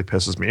stuff really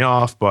pisses me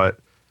off, but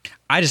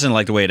I just didn't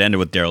like the way it ended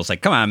with Daryl's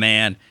like, come on,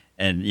 man.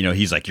 And,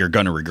 he's like, you're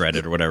going to regret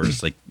it or whatever.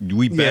 It's like,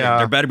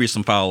 there better be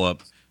some follow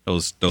up.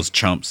 Those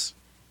chumps,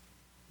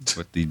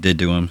 what they did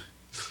to him.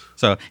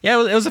 So, yeah,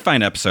 it was a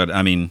fine episode.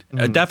 I mean,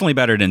 definitely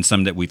better than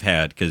some that we've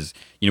had, because,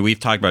 we've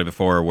talked about it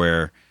before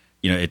where,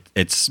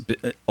 it's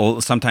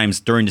sometimes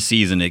during the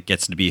season it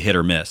gets to be hit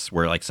or miss,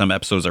 where like some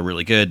episodes are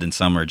really good and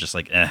some are just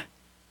like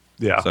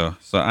Yeah. So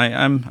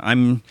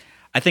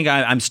I think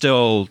I'm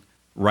still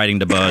riding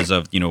the buzz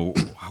of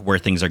where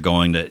things are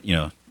going.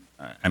 That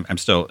I'm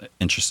still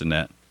interested in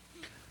that.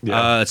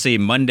 Yeah. Let's see,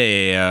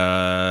 Monday,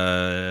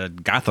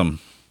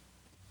 Gotham.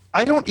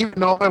 I don't even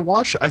know if I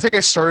watched it. I think I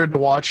started to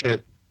watch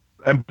it,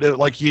 and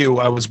like you,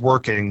 I was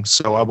working,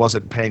 so I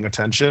wasn't paying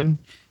attention.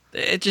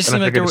 It just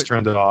seemed like I just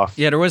turned it off.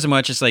 Yeah, there wasn't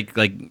much. It's like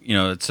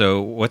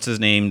so what's his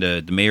name?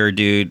 The mayor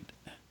dude.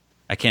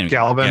 I can't.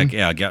 Galvin.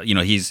 Yeah.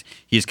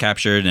 He's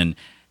captured, and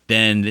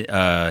then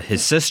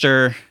his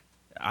sister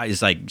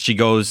is like, she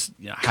goes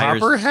hires,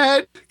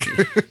 Copperhead.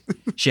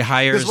 She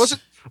hires.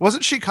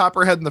 Wasn't she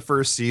Copperhead in the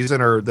first season,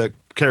 or the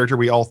character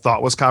we all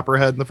thought was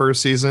Copperhead in the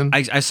first season?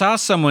 I saw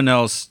someone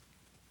else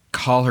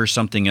call her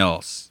something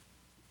else.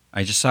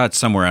 I just saw it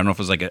somewhere. I don't know if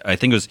it was like I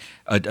think it was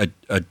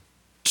a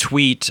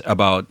tweet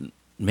about.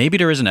 Maybe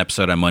there is an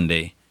episode on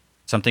Monday,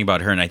 something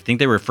about her, and I think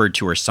they referred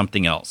to her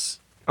something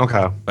else.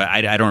 Okay. But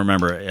I don't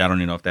remember. I don't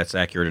even know if that's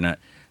accurate or not.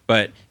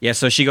 But, yeah,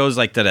 so she goes,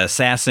 like, to the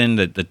assassin,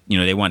 that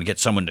they want to get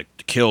someone to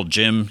kill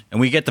Jim.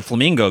 And we get the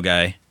Flamingo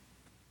guy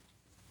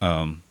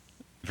from,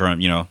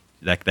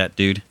 that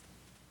dude.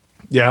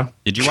 Yeah.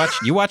 Did you watch?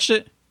 You watched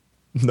it?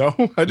 No,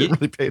 I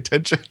didn't really pay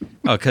attention.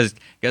 Oh, because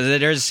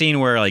there's a scene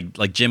where,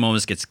 like Jim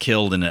almost gets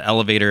killed in an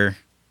elevator,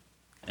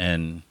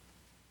 and...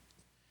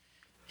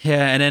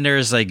 Yeah, and then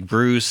there's like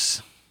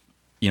Bruce,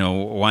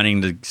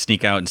 wanting to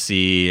sneak out and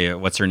see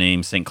what's her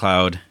name, St.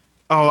 Cloud.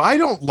 Oh, I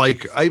don't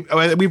like.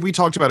 We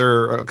talked about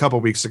her a couple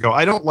weeks ago.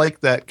 I don't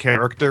like that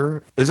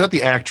character. Is that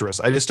the actress?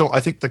 I just don't.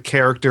 I think the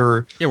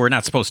character. Yeah, we're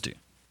not supposed to.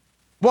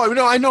 Well,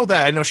 no, I know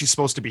that. I know she's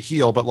supposed to be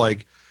heel, but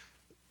like,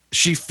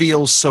 she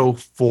feels so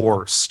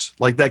forced.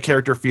 Like that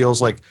character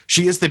feels like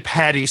she is the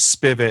Patty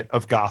Spivot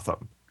of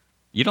Gotham.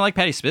 You don't like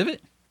Patty Spivot?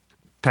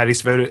 Patty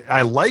Spivot.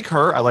 I like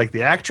her. I like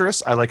the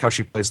actress. I like how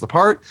she plays the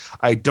part.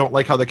 I don't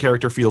like how the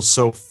character feels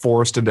so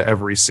forced into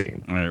every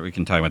scene. All right, we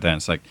can talk about that.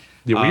 It's like,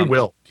 yeah, we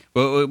will.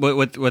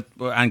 What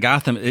on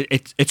Gotham?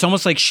 It's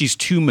almost like she's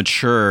too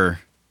mature,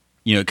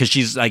 because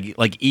she's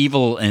like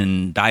evil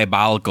and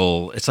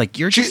diabolical. It's like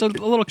you're just a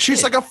little kid.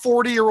 She's like a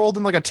 40-year-old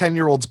in like a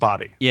 10-year-old's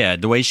body. Yeah,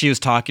 the way she was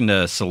talking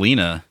to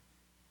Selena.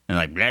 And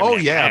like, blah, oh blah,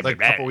 yeah, blah, like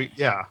blah, a couple weeks.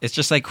 Yeah, it's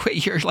just like,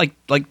 wait, you're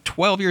like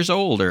 12 years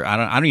old, or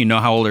I don't even know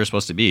how old they're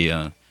supposed to be.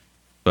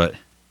 But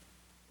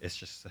it's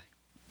just,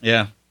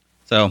 yeah.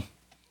 So,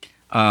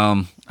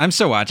 I'm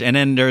still watching.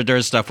 And then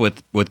there's stuff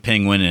with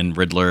Penguin and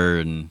Riddler,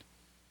 and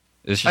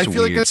it's just I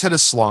feel weird. like it's hit a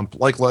slump.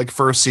 Like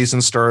first season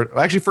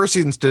first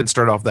season didn't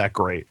start off that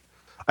great.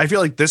 I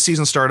feel like this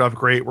season started off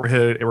great.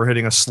 We're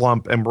hitting a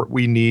slump, and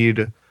we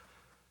need.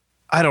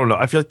 I don't know.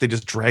 I feel like they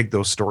just drag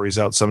those stories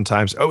out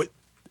sometimes. Oh,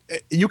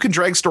 you can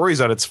drag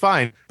stories out, it's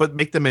fine, but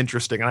make them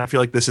interesting. And I feel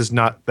like this is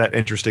not that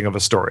interesting of a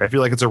story. I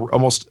feel like it's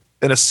almost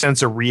in a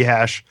sense a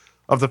rehash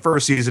of the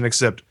first season,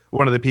 except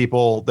one of the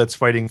people that's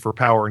fighting for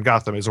power in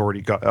Gotham is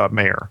already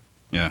mayor.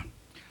 Yeah.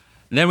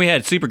 And then we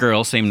had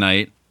Supergirl same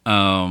night.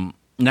 Now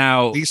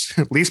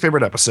least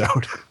favorite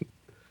episode.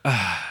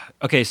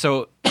 Okay,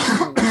 so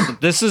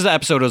this is the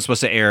episode that was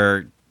supposed to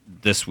air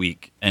this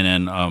week, and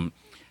then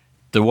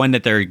the one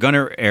that they're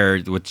gonna air,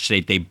 which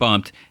they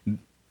bumped.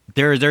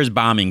 There's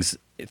bombings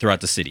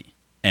throughout the city,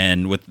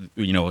 and with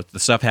with the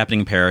stuff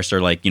happening in Paris,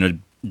 they're like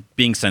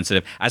being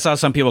sensitive. I saw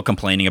some people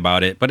complaining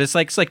about it, but it's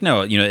like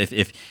no,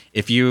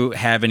 if you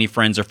have any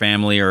friends or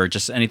family or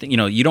just anything,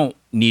 you don't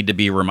need to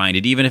be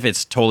reminded, even if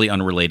it's totally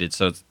unrelated.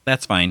 So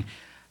that's fine.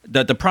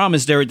 The problem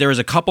is there was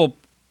a couple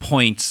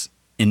points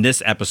in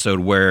this episode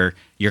where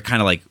you're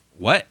kind of like,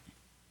 what?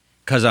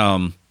 Because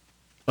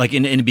like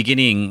in the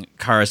beginning,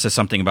 Kara says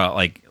something about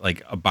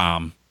like a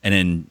bomb,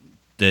 and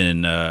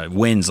then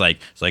Wynn's like,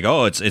 it's like,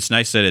 oh, it's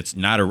nice that it's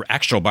not an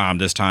actual bomb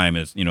this time.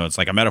 It's it's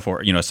like a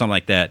metaphor, something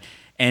like that.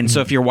 And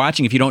so if you're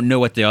watching, if you don't know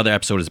what the other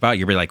episode is about,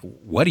 you'll be like,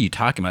 what are you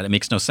talking about? It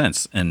makes no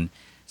sense. And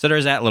so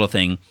there's that little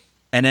thing.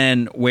 And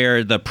then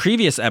where the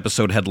previous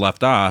episode had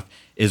left off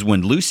is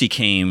when Lucy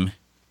came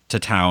to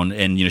town,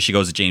 and she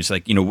goes to James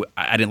like,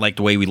 I didn't like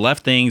the way we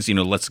left things.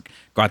 Let's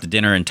go out to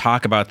dinner and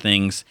talk about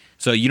things.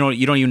 So you don't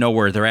even know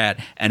where they're at.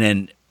 And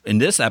then in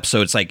this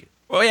episode, it's like,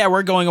 oh yeah,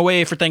 we're going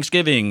away for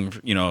Thanksgiving.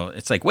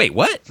 It's like, wait,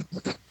 what?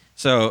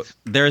 So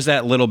there's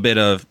that little bit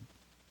of,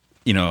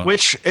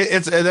 which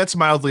that's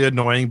mildly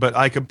annoying, but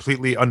I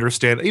completely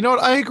understand. You know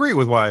what? I agree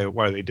with why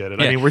they did it.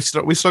 Yeah. I mean, we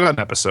still got an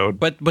episode.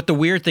 But the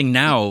weird thing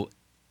now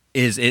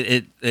is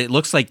it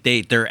looks like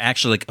they're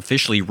actually like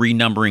officially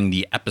renumbering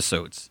the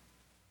episodes.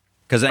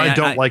 Because I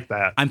don't like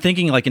that. I'm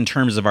thinking like in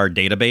terms of our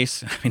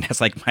database. I mean, that's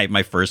like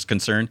my first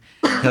concern.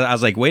 Because I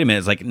was like, wait a minute.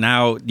 It's like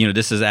now,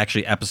 this is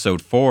actually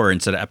episode 4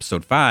 instead of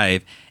episode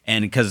 5.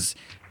 And because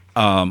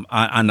on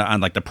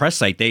like the press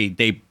site,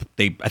 they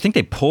I think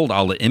they pulled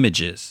all the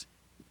images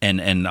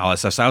and all that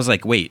stuff. So I was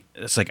like, wait,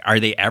 it's like,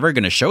 are they ever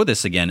going to show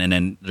this again? And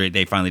then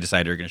they finally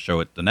decided they're going to show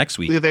it the next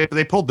week.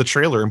 They pulled the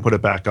trailer and put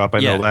it back up. I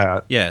know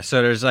that. Yeah.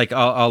 So there's like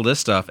all this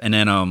stuff. And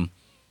then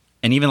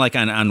and even like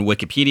on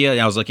Wikipedia,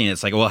 I was looking at,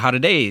 it's like, well, how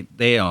did they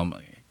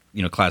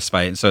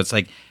classify it? And so it's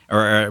like,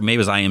 or maybe it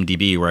was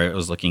IMDb where I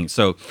was looking.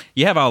 So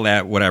you have all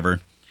that, whatever.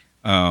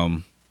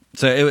 So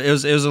it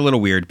was a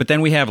little weird. But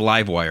then we have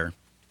Livewire,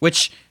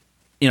 which,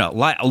 a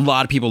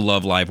lot of people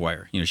love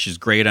Livewire. She's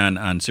great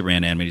on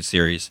Superman animated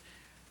series.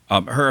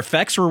 Her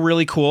effects were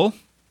really cool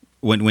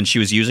when she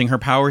was using her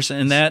powers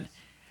in that.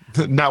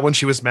 Not when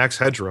she was Max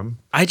Headroom.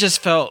 I just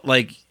felt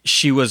like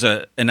she was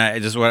what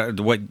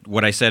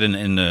I said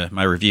in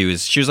my review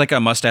is she was like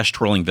a mustache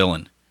twirling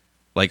villain.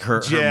 Like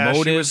her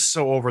motive, she was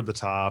so over the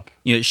top.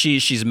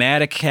 She's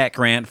mad at Cat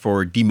Grant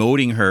for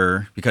demoting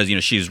her because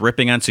she's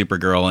ripping on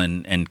Supergirl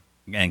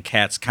and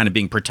Cat's kind of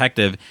being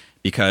protective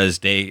because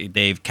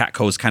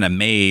Catco's kind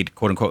of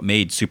quote unquote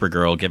made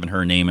Supergirl, given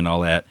her name and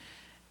all that.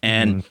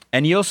 And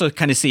you also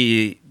kind of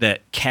see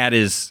that Cat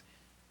is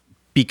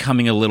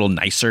becoming a little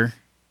nicer.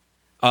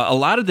 A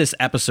lot of this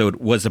episode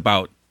was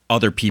about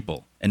other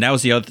people, and that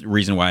was the other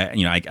reason why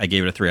I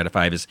gave it a 3 out of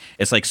 5. Is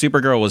it's like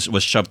Supergirl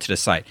was shoved to the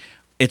side.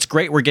 It's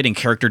great we're getting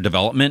character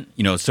development,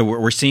 so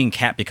we're seeing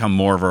Cat become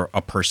more of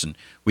a person.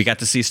 We got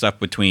to see stuff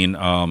between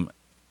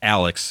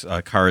Alex,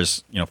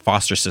 Kara's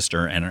foster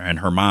sister, and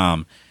her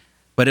mom,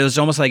 but it was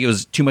almost like it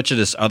was too much of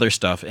this other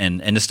stuff,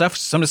 and some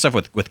of the stuff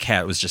with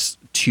Cat was just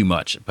too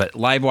much. But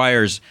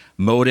Livewire's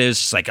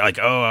motives, like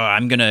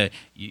oh,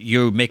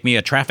 you make me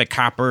a traffic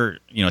copper,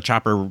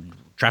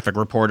 traffic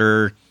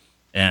reporter,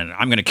 and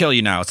I'm gonna kill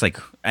you now. It's like,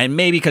 and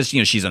maybe because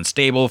she's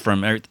unstable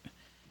from everything.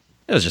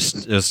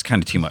 It was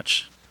kind of too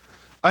much.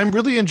 I'm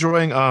really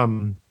enjoying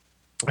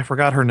I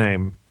forgot her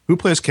name. Who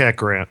plays Cat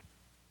Grant?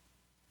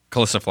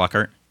 Calista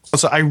Flockhart.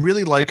 So I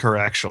really like her,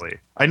 actually.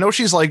 I know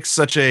she's like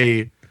such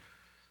a,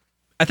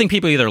 I think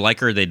people either like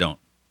her or they don't.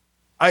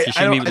 She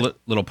should be a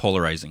little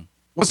polarizing.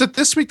 Was it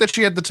this week that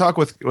she had the talk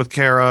with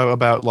Kara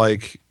about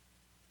like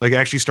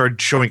actually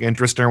started showing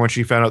interest in her when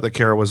she found out that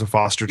Kara was a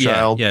foster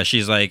child? Yeah,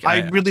 she's like,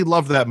 I really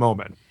love that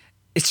moment.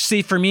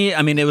 For me,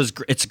 I mean,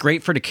 it's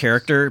great for the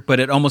character, but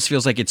it almost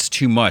feels like it's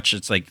too much.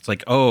 It's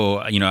like oh,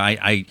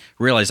 I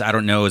realize I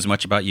don't know as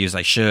much about you as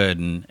I should,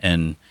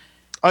 and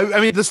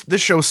I mean, this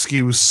show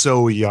skews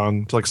so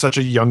young to like such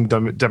a young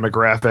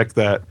demographic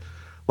that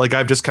like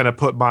I've just kind of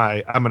put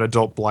I'm an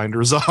adult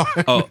blinders on.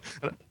 Oh.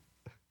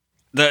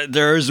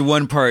 There's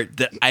one part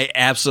that I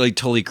absolutely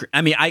totally.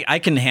 I mean, I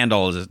can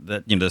handle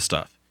this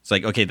stuff. It's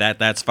like, okay,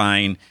 that's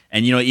fine,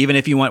 and even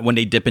if you want when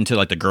they dip into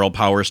like the girl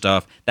power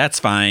stuff, that's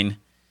fine.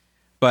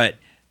 But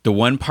the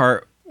one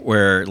part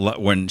where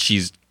when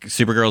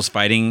Supergirl's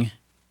fighting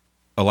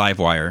a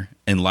Livewire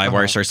and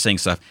Livewire starts saying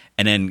stuff,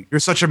 and then you're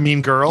such a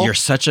mean girl. You're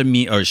such a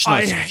mean. Or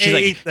I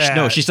hate that.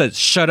 No, she says,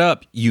 "Shut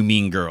up, you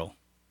mean girl."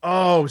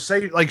 Oh,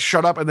 say like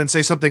shut up and then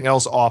say something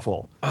else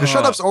awful. The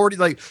shut up's already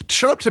like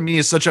shut up to me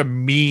is such a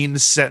mean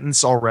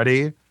sentence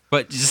already.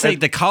 But just like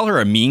to call her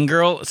a mean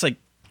girl, it's like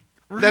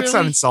That's not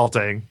Really?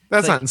 insulting.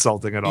 That's Like, not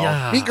insulting at all.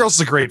 yeah. Mean Girls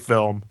is a great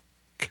film.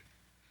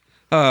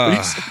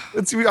 Uh,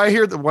 I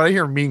hear when I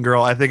hear Mean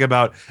Girl, I think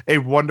about a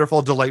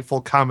wonderful,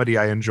 delightful comedy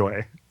I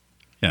enjoy.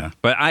 yeah,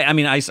 but I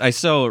mean, I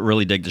still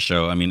really dig the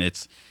show. I mean,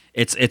 it's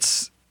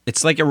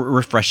like a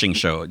refreshing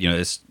show. You know,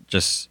 it's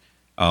just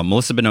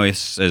Melissa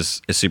Benoist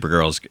as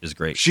Supergirl is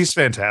great. She's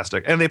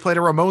fantastic, and they played a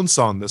Ramones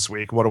song this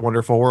week. What a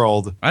Wonderful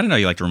World! I didn't know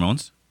you liked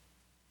Ramones.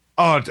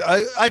 Oh,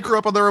 I grew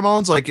up on the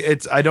Ramones. Like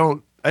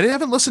I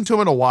haven't listened to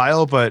them in a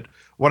while, but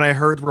when I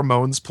heard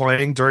Ramones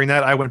playing during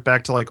that, I went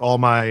back to like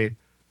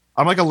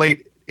I'm like a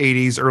late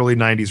 '80s, early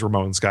 '90s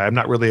Ramones guy. I'm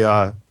not really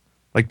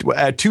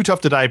Too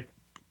Tough to Die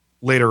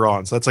later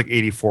on, so that's like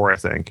 '84, I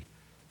think.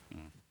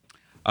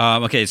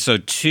 Okay, so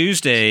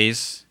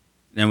Tuesdays,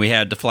 then we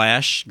had The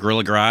Flash,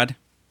 Gorilla Grodd.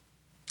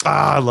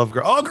 I love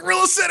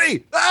Gorilla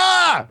City.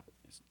 That's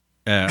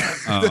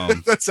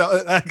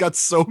how I got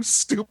so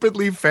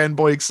stupidly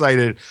fanboy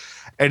excited,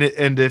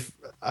 and if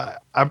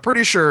I'm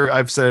pretty sure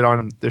I've said it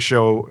on the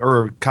show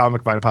or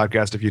Comic Vine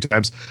podcast a few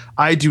times,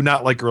 I do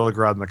not like Gorilla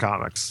Grodd in the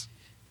comics,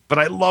 but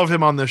I love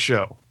him on this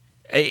show.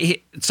 At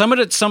some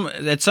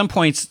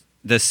points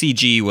the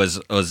CG was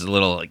a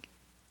little like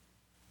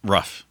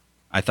rough.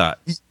 I thought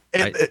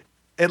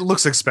It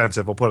looks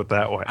expensive. We'll put it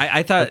that way.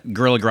 I thought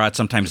Gorilla Grodd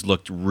sometimes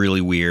looked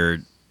really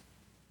weird.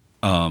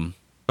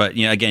 But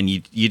you know, again,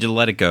 you just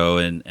let it go,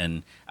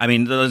 and I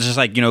mean, it's just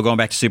like, you know, going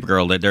back to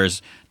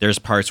Supergirl, there's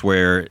parts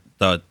where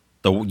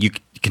you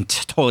can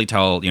totally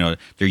tell, you know,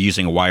 they're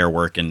using wire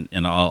work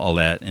and all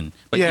that,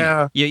 but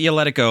yeah, you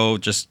let it go,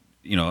 just,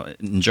 you know,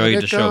 enjoy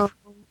the show.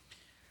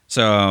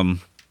 So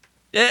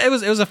it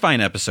was a fine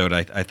episode,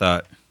 I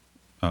thought.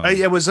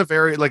 It was a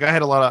very, like, I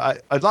had a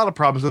lot of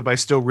problems with it, but I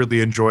still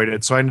really enjoyed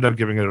it, so I ended up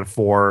giving it a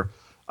 4.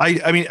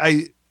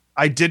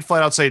 I did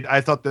flat out say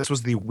I thought this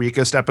was the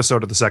weakest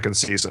episode of the second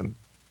season,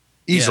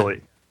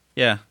 easily.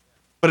 Yeah.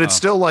 But it's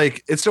still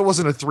it still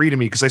wasn't a 3 to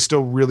me because I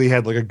still really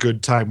had like a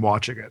good time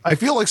watching it. I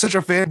feel like such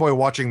a fanboy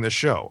watching this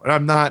show, and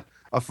I'm not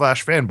a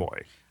Flash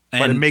fanboy,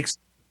 but it makes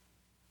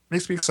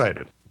me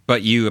excited.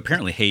 But you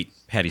apparently hate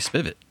Patty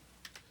Spivot.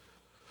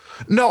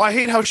 No, I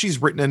hate how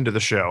she's written into the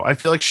show. I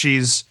feel like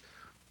she's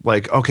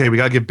like, okay, we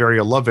got to give Barry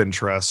a love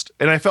interest.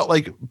 And I felt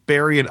like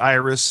Barry and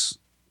Iris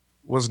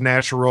was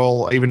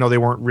natural, even though they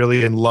weren't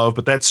really in love.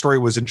 But that story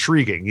was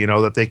intriguing, you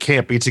know, that they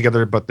can't be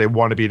together, but they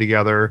want to be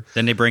together.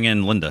 Then they bring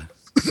in Linda.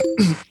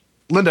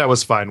 Linda I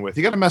was fine with.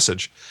 You got a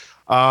message.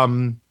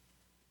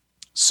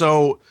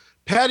 So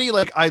Patty,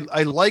 like,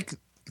 I like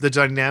the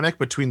dynamic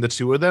between the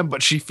two of them,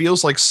 but she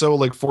feels like so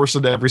like forced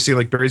into every scene.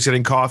 Like Barry's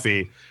getting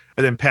coffee,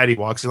 and then Patty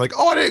walks in like,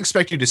 oh, I didn't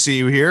expect you to see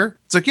you here.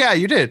 It's like, yeah,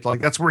 you did.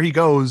 Like, that's where he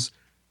goes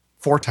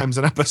 4 times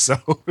an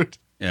episode.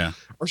 Yeah.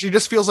 Or she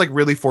just feels like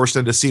really forced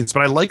into scenes,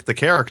 but I like the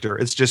character.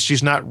 It's just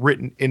she's not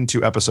written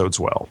into episodes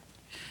well.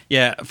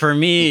 Yeah, for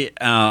me, you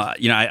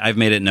know, I've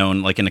made it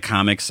known, like in the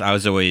comics, I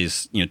was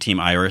always, you know, Team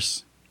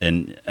Iris,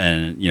 and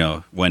you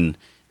know, when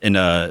in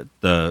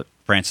the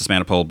Francis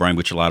Manapul, Brian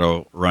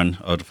Buccellato run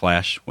of the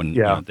Flash, when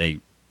you know,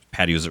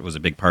 Patty was a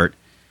big part.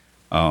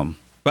 But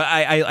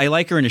I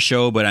like her in the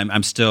show, but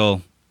I'm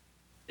still,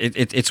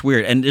 it's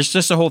weird, and there's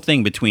just a whole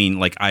thing between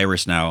like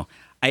Iris now.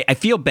 I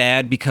feel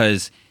bad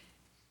because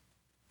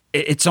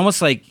it's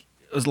almost like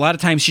a lot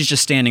of times she's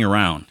just standing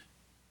around.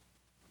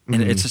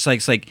 And it's just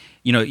like,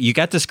 you know, you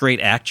got this great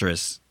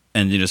actress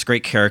and, you know, this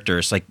great character.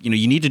 It's like, you know,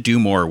 you need to do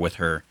more with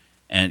her.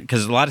 And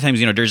because a lot of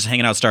times, you know, they're just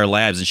hanging out at Star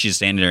Labs and she's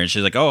standing there and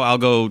she's like, oh, I'll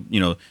go, you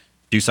know,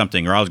 do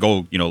something, or I'll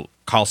go, you know,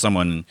 call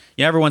someone.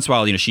 Yeah, every once in a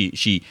while, you know,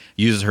 she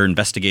uses her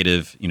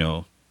investigative,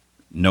 you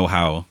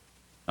know-how,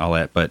 all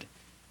that. But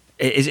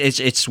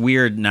it's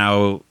weird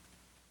now.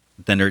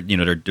 Then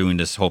they're doing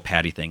this whole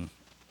Patty thing,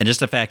 and just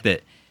the fact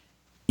that,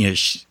 you know,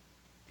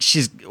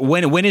 she's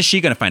when is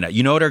she going to find out?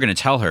 You know, they're going to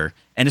tell her,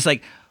 and it's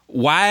like,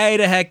 why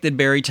the heck did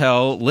Barry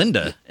tell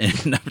Linda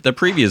in the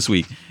previous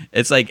week?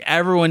 It's like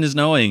everyone is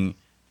knowing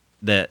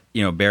that,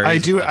 you know, Barry.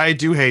 I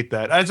do hate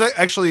that.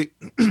 Actually,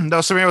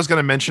 no, something I was going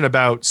to mention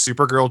about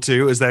Supergirl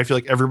too is that I feel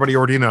like everybody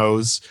already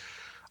knows.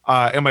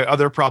 And my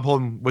other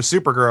problem with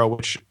Supergirl,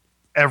 which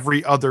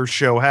every other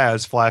show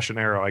has, Flash and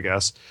Arrow, I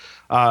guess.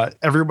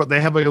 Everybody,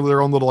 they have like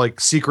their own little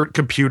like secret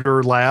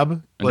computer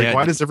lab. Like,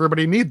 why does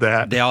everybody need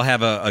that? They all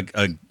have a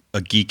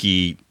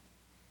geeky,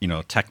 you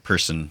know, tech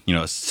person. You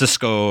know,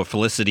 Cisco,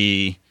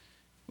 Felicity,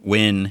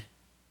 Wynn,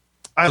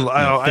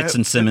 Fitz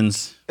and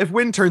Simmons. If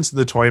Wynn turns to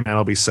the Toy Man,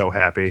 I'll be so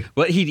happy.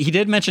 Well, he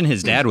did mention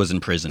his dad was in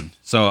prison,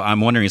 so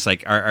I'm wondering, it's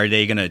like, are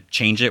they going to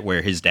change it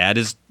where his dad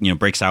is, you know,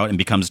 breaks out and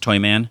becomes Toy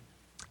Man?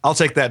 I'll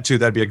take that too.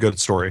 That'd be a good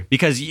story.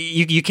 Because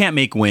you can't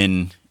make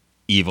Wynn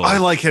evil. I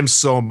like him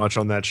so much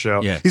on that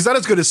show. Yeah. He's not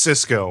as good as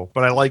Cisco,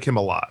 but I like him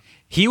a lot.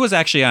 He was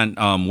actually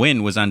on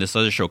Wynn was on this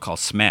other show called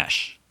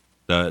Smash,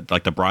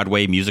 the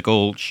Broadway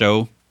musical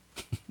show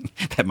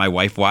that my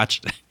wife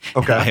watched.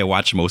 Okay. I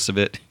watched most of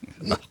it.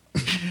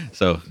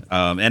 So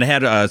and it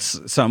had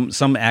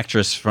some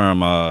actress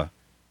from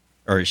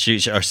or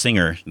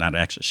singer, not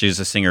actress. She's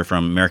a singer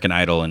from American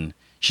Idol, and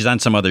she's on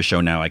some other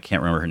show now. I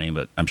can't remember her name,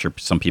 but I'm sure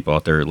some people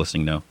out there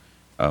listening know.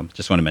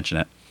 Just want to mention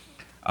that.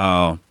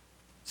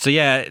 So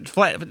yeah,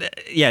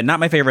 not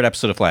my favorite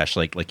episode of Flash,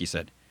 like you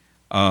said.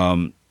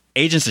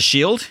 Agents of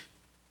Shield.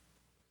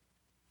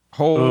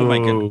 Oh my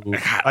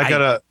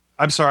god!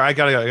 I'm sorry. I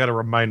gotta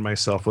remind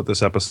myself with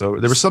this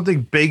episode. There was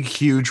something big,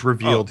 huge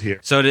revealed here.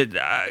 So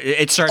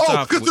it starts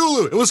off.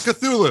 Cthulhu. It was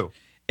Cthulhu.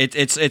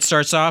 It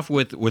starts off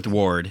with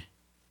Ward,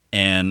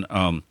 and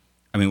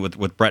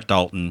with Brett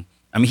Dalton.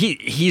 I mean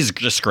he's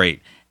just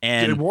great.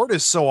 And Ward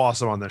is so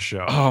awesome on this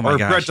show. Oh my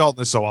gosh. Brett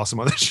Dalton is so awesome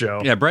on this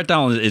show. Yeah, Brett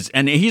Dalton is,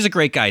 and he's a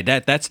great guy.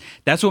 That's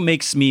what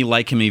makes me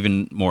like him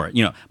even more.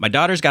 My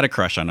daughter's got a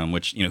crush on him,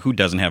 which who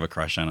doesn't have a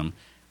crush on him?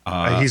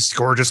 He's a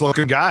gorgeous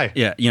looking guy.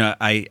 Yeah,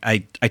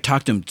 I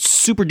talked to him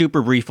super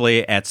duper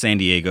briefly at San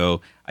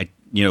Diego. I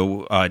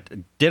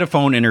did a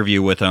phone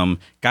interview with him.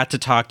 Got to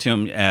talk to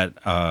him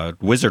at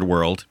Wizard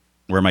World,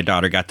 where my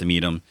daughter got to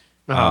meet him.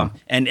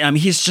 And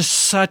he's just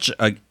such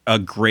a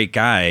great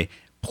guy,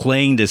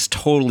 playing this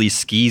totally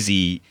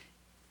skeezy,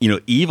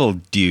 evil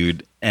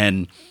dude.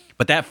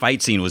 But that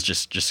fight scene was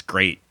just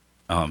great.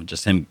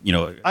 Just him,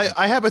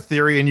 I have a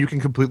theory, and you can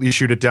completely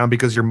shoot it down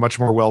because you're much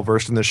more well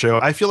versed in the show.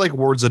 I feel like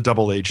Ward's a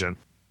double agent.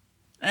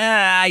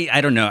 I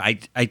don't know.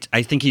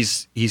 I think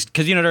he's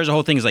because there's a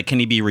whole thing is like, can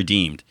he be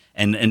redeemed?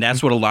 And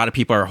that's what a lot of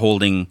people are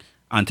holding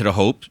onto the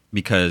hope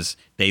because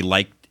they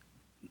like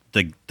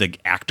the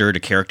actor, the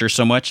character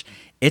so much.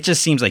 It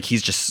just seems like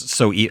he's just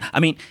so. I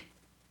mean.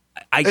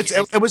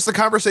 It was the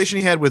conversation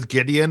he had with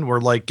Gideon, where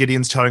like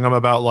Gideon's telling him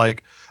about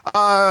like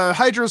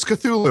Hydra's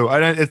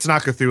Cthulhu. It's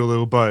not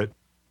Cthulhu, but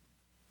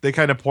they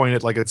kind of point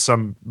it like it's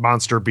some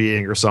monster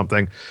being or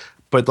something.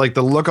 But like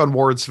the look on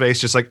Ward's face,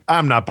 just like,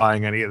 I'm not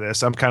buying any of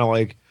this. I'm kind of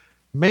like,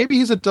 maybe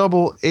he's a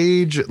double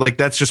age. Like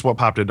that's just what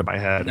popped into my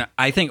head.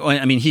 I think.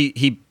 I mean,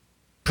 he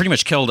pretty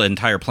much killed an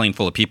entire plane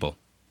full of people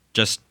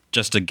just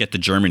to get to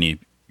Germany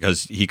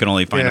because he could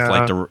only find a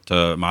flight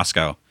to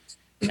Moscow.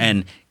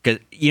 And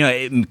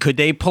could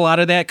they pull out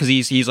of that? Because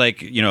he's like,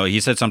 he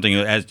said something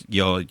as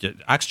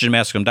oxygen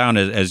mask come down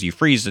as you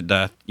freeze to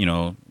death,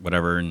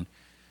 whatever. And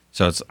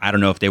so I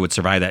don't know if they would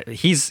survive that.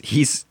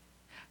 He's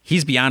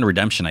beyond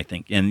redemption, I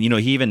think. And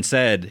he even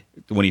said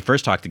when he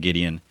first talked to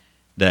Gideon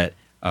that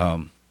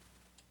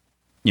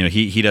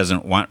he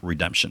doesn't want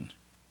redemption.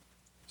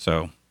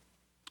 So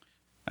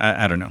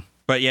I don't know,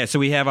 but yeah. So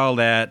we have all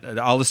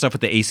the stuff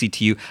with the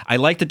ACTU. I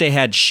like that they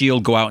had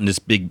SHIELD go out in this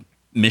big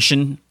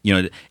mission.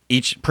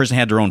 Each person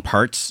had their own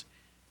parts,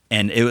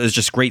 and it was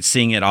just great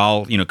seeing it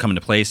all come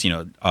into place.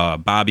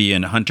 Bobby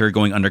and Hunter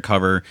going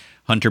undercover,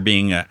 Hunter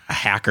being a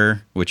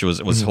hacker, which was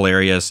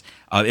hilarious.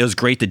 It was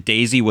great that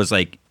Daisy was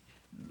like,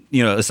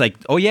 it's like,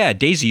 oh yeah,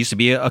 Daisy used to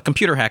be a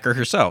computer hacker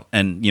herself,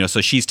 and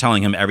so she's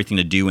telling him everything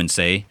to do and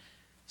say.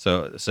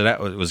 So that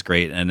was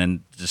great. And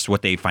then just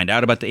what they find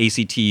out about the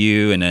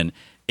ACTU, and then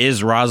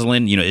is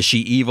Rosalind, is she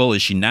evil?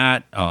 Is she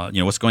not?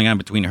 What's going on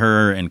between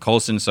her and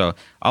Coulson? So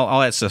all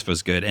that stuff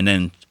was good. And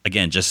then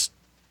again, just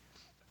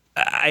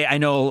I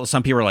know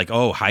some people are like,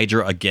 oh,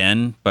 Hydra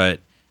again, but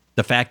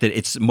the fact that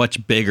it's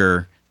much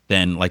bigger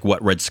than like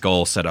what Red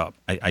Skull set up,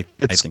 I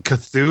think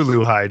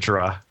Cthulhu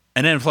Hydra.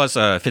 And then plus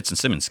Fitz and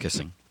Simmons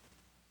kissing,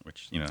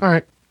 which all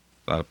right,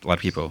 a lot of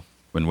people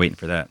have been waiting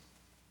for that.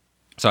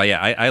 So yeah,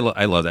 I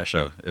love that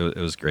show. It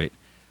was great.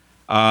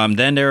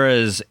 Then there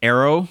is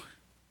Arrow.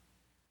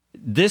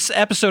 This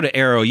episode of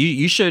Arrow,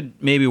 you should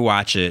maybe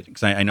watch it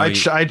because I know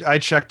I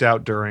checked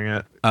out during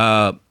it.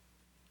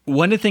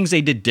 One of the things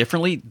they did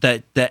differently,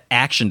 that the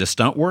action, the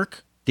stunt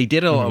work, they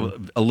did a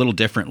little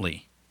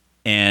differently,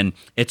 and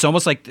it's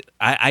almost like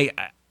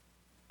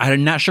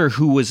I'm not sure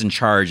who was in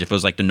charge. If it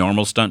was like the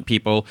normal stunt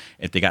people,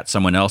 if they got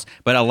someone else,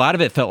 but a lot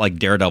of it felt like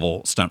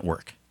Daredevil stunt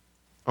work.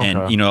 Okay.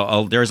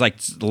 And there's like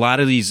a lot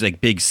of these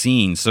like big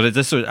scenes. So that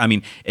this was,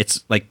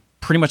 it's like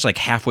pretty much like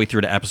halfway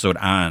through the episode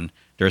on.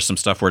 There's some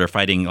stuff where they're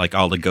fighting like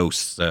all the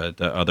ghosts,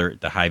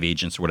 the Hive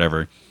agents or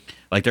whatever.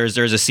 Like there's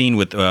a scene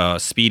with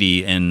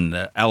Speedy in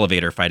the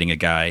elevator fighting a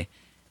guy,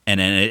 and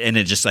then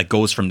it just like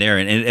goes from there.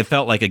 And it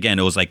felt like, again,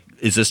 it was like,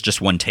 is this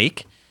just one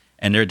take?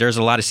 And there's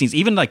a lot of scenes,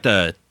 even like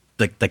the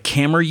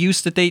camera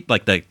use that they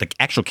like the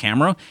actual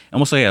camera,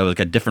 almost like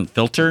a different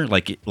filter,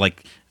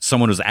 like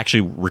someone was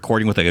actually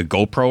recording with like a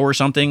GoPro or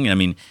something. I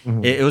mean,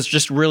 it was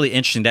just really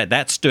interesting.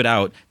 That stood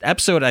out. The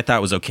episode I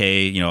thought was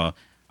okay.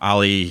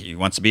 Ollie, he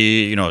wants to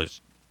be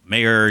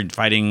mayor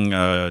fighting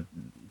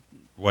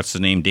what's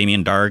his name,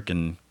 Damien Dark,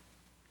 and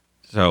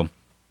so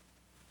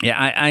yeah,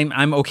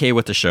 I'm okay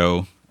with the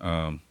show.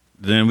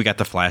 Then we got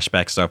the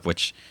flashback stuff,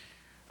 which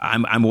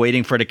I'm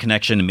waiting for the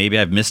connection. Maybe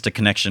I've missed a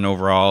connection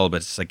overall, but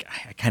it's like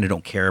I kind of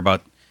don't care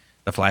about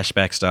the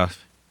flashback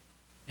stuff,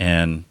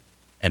 and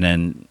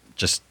then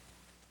just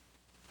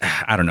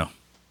I don't know.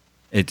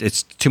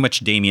 It's too much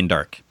Damien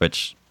Dark,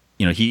 which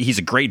he's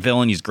a great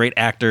villain. He's a great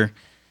actor.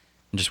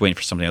 I'm just waiting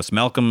for something else.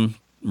 Malcolm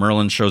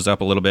Merlin shows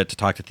up a little bit to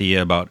talk to Thea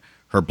about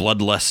her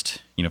bloodlust,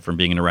 from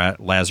being in a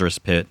Lazarus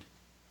pit.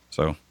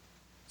 So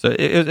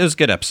it was a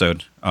good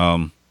episode.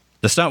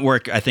 The stunt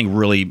work, I think,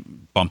 really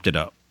bumped it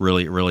up.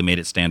 Really made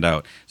it stand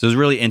out. So it was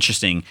really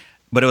interesting,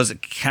 but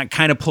it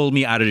kind of pulled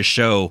me out of the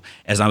show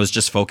as I was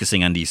just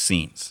focusing on these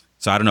scenes.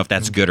 So I don't know if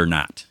that's good or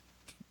not.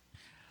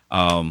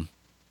 And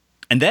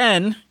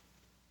then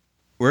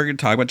we're going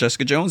to talk about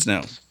Jessica Jones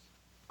now.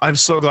 I'm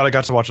so glad I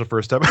got to watch the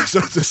first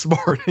episode this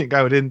morning.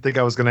 I didn't think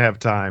I was going to have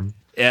time.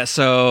 Yeah.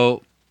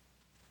 So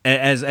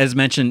as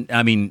mentioned,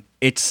 I mean,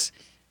 it's,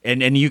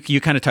 and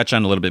you kind of touched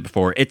on a little bit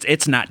before,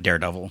 it's not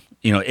Daredevil.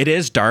 You know, it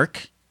is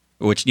dark,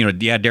 which, you know,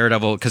 yeah,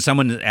 Daredevil, because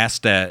someone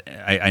asked that.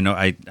 I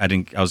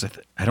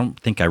don't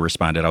think I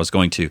responded. I was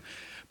going to,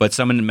 but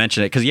someone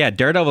mentioned it because, yeah,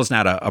 Daredevil's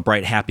not a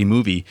bright, happy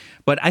movie,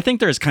 but I think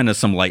there's kind of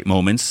some light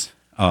moments,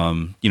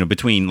 you know,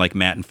 between like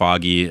Matt and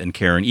Foggy and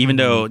Karen, even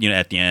though, you know,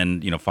 at the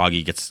end, you know,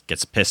 Foggy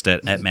gets pissed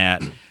at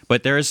Matt,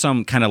 but there is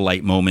some kind of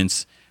light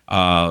moments,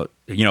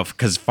 you know,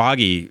 because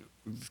Foggy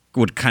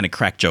would kind of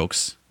crack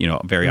jokes, you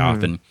know, very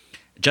often.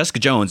 Jessica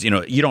Jones, you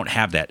know, you don't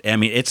have that. I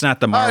mean, it's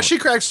not the Marvel. She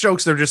cracks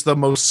jokes. They're just the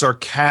most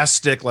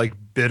sarcastic, like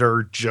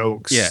bitter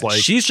jokes. Yeah,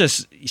 like she's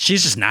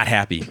just not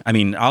happy. I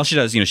mean, all she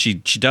does, you know, she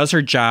does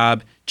her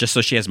job just so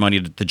she has money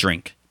to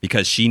drink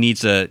because she needs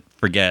to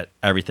forget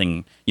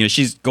everything. You know,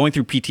 she's going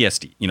through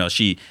PTSD. You know,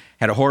 she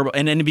had a horrible,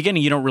 and in the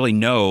beginning, you don't really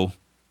know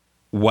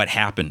what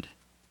happened.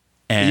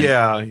 And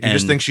you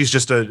just think she's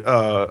just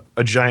a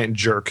giant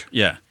jerk.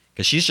 Yeah,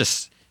 because she's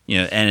just, you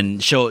know,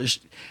 and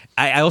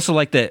I also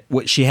like that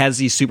she has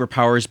these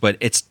superpowers, but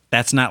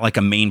that's not like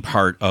a main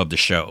part of the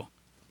show.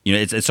 You know,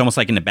 it's almost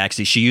like in the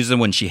backseat. She uses them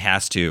when she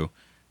has to,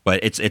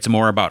 but it's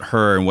more about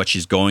her and what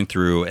she's going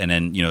through, and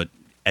then, you know,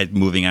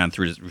 moving on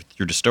through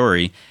the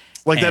story.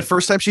 Like that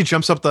first time she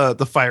jumps up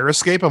the fire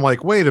escape, I'm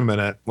like, wait a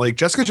minute, like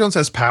Jessica Jones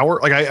has power.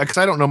 Like because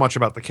I don't know much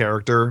about the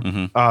character.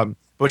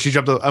 But she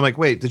jumped up. I'm like,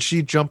 wait, did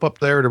she jump up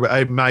there? Did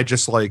I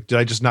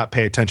just not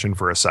pay attention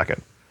for a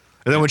second?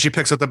 And then when she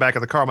picks up the back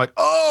of the car, I'm like,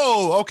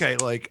 oh, okay,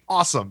 like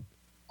awesome.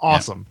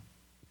 Yeah.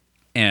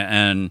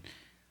 And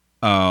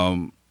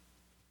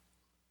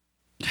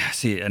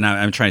see, and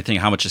I'm trying to think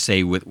how much to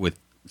say with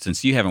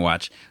since you haven't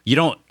watched. You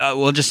don't.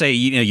 We'll just say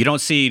you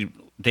don't see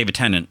David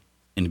Tennant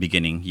in the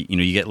beginning. You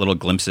know, you get little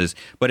glimpses,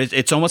 but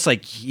it's almost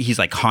like he's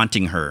like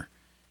haunting her.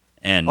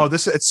 And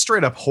it's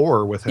straight up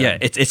horror with him. Yeah,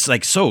 it's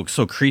like so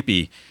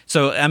creepy.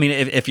 So I mean,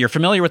 if you're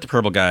familiar with the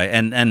Purple Guy,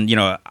 and you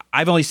know,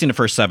 I've only seen the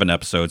first 7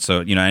 episodes, so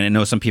you know, I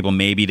know some people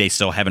maybe they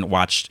still haven't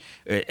watched.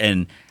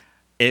 And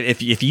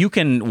if you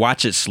can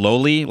watch it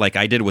slowly, like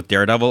I did with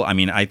Daredevil, I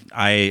mean,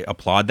 I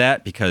applaud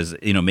that because,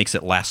 you know, it makes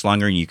it last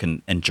longer and you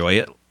can enjoy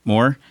it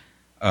more.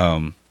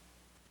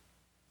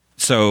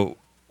 So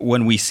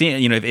when we see,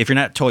 you know, if you're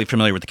not totally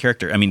familiar with the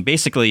character, I mean,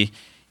 basically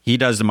he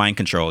does the mind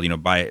control, you know,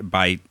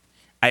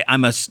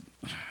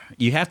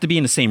 you have to be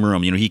in the same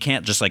room. You know, he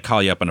can't just like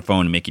call you up on the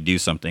phone and make you do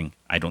something.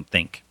 I don't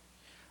think.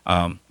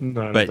 No,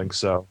 I don't think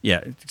so.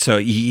 Yeah. So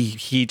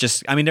he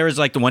just, I mean, there was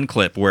like the one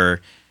clip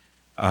where,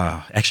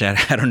 actually,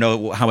 I don't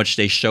know how much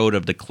they showed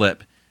of the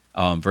clip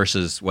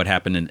versus what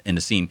happened in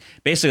the scene.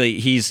 Basically,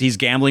 he's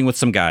gambling with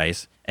some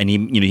guys, and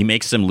he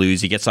makes them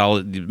lose. He gets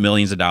all the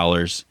millions of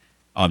dollars.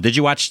 Did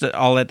you watch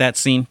all that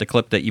scene, the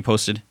clip that you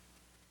posted?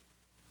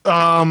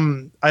 I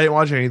didn't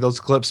watch any of those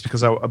clips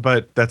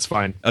but that's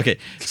fine. Okay,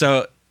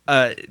 so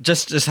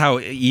just how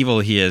evil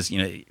he is.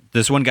 You know,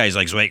 this one guy's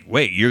like,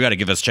 wait, you got to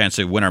give us a chance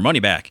to win our money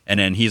back, and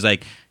then he's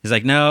like,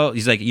 no,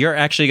 he's like, you're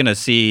actually gonna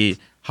see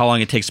how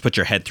long it takes to put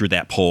your head through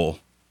that pole.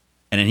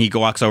 And then he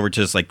walks over to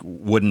this like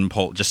wooden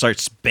pole, just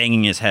starts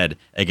banging his head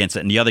against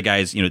it. And the other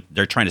guys, you know,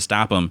 they're trying to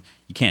stop him.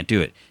 You can't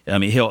do it. I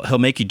mean, he'll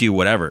make you do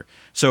whatever.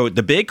 So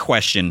the big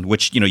question,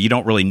 which, you know, you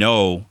don't really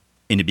know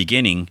in the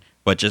beginning,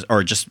 but just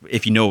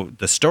if you know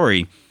the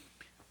story,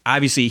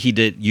 obviously he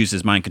did use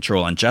his mind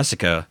control on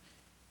Jessica,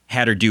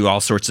 had her do all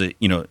sorts of,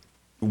 you know,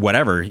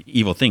 whatever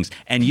evil things.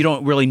 And you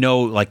don't really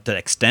know like the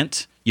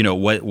extent, you know,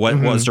 what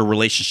was their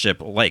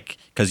relationship like?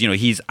 Because, you know,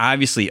 he's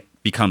obviously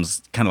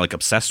becomes kind of like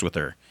obsessed with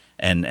her.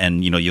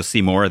 And you know, you'll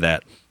see more of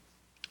that,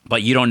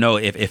 but you don't know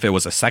if it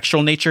was a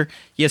sexual nature.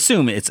 You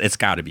assume it's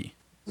got to be,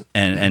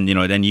 and you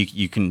know, then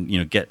you can, you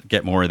know,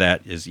 get more of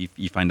that as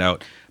you find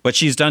out. But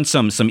she's done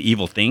some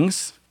evil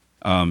things,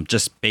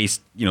 just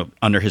based, you know,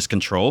 under his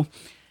control.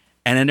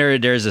 And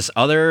then there's this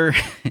other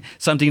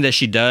something that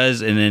she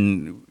does, and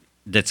then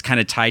that's kind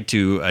of tied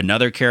to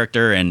another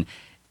character, and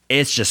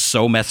it's just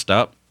so messed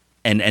up.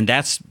 And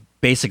that's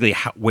basically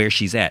where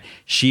she's at.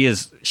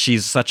 She's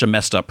such a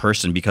messed up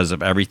person because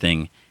of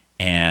everything.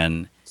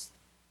 And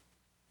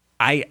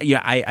I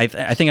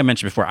think I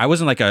mentioned before, I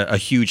wasn't like a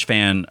huge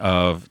fan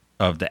of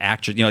the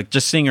actress, you know, like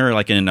just seeing her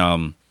like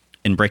in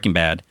Breaking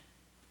Bad.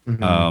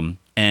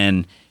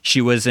 And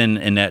she was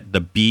in that the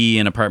Bee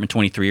in Apartment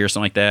 23 or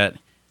something like that.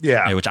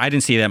 Yeah. Which I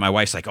didn't see that. My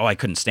wife's like, oh, I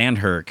couldn't stand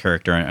her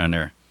character on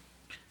there.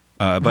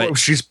 But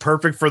she's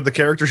perfect for the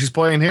character she's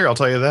playing here. I'll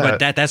tell you that.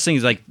 But that thing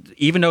is like,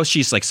 even though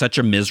she's like such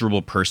a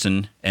miserable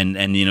person,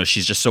 and you know,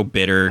 she's just so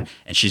bitter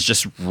and she's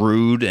just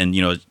rude, and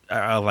you know,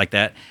 like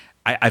that.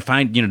 I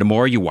find, you know, the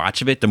more you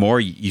watch of it, the more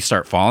you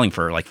start falling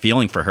for her, like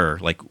feeling for her,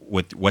 like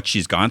with what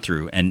she's gone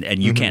through,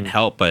 and you can't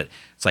help but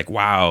it's like,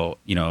 wow,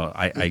 you know,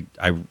 I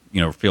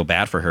you know, feel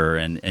bad for her,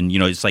 and you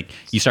know, it's like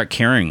you start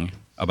caring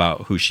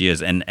about who she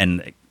is, and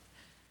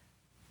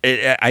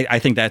I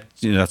think that,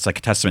 you know, that's like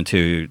a testament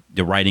to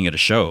the writing of the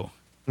show,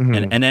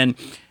 and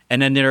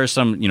And then there are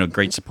some,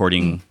 great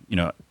supporting,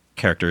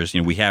 characters.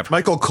 We have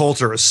Michael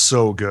Coulter is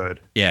so good.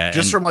 Yeah,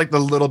 just from like the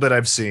little bit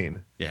I've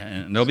seen. Yeah,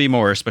 and there'll be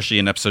more, especially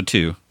in episode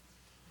 2.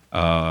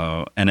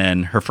 And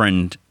then her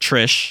friend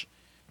Trish,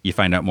 you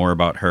find out more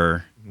about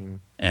her,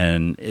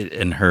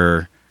 and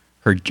her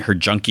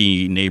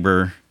junkie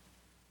neighbor,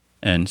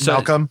 and so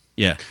Malcolm.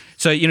 Yeah,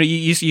 so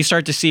you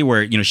start to see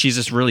where she's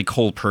this really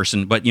cold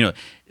person, but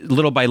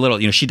little by little,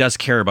 she does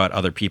care about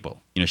other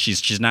people.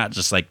 She's not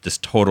just like this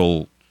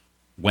total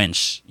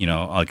wench,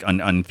 like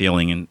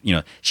unfeeling, and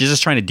she's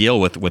just trying to deal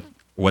with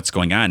what's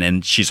going on,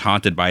 and she's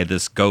haunted by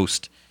this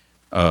ghost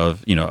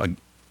of the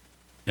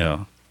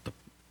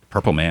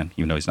Purple Man,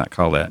 even though he's not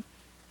called that.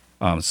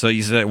 So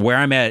you said where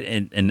I'm at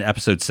in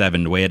episode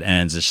 7, the way it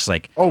ends, it's just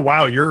like, oh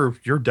wow,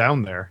 you're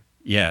down there.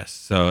 Yeah,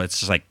 so it's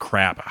just like,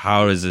 crap.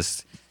 How is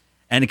this?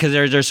 And because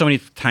there's so many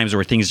times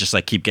where things just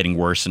like keep getting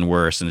worse and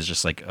worse, and it's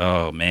just like,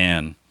 oh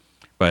man.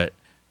 But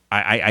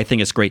I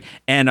think it's great.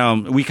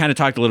 And we kind of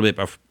talked a little bit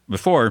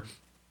before.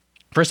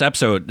 First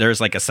episode, there's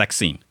like a sex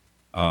scene.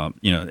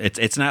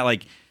 It's not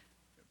like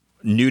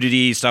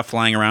nudity stuff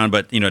flying around,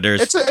 but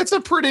there's it's a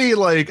pretty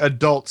like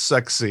adult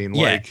sex scene.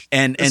 Yeah, like,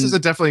 and this is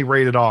definitely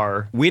rated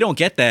R. We don't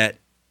get that.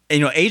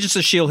 Agents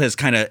of S.H.I.E.L.D. has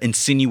kind of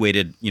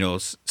insinuated,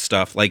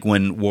 stuff like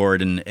when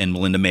Ward and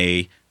Melinda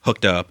May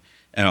hooked up,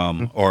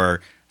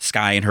 or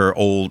Skye and her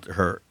old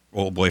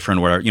boyfriend,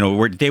 or whatever,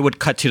 where they would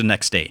cut to the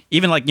next day.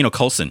 Even like,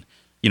 Coulson,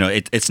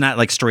 it's not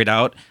like straight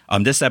out.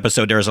 This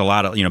episode, there's a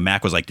lot of,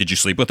 Mac was like, did you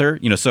sleep with her?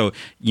 So,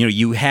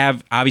 you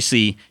have,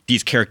 obviously,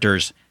 these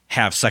characters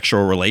have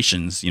sexual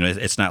relations.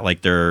 It's not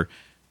like they're,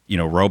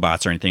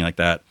 robots or anything like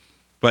that.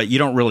 But you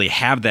don't really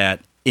have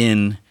that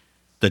in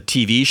the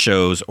TV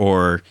shows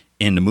or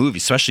in the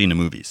movies, especially in the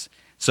movies.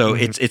 So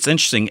it's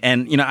interesting.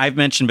 And, I've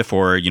mentioned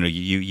before,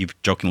 you've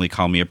jokingly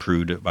called me a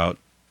prude about,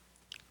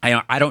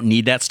 I don't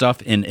need that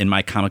stuff in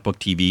my comic book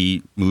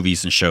TV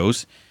movies and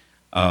shows.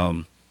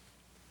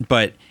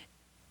 But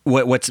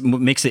what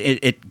makes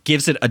it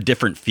gives it a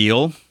different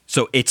feel.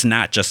 So it's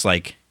not just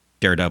like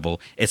Daredevil.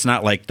 It's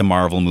not like the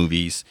Marvel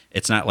movies.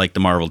 It's not like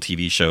the Marvel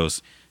TV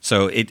shows.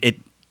 So it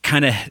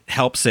kind of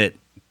helps it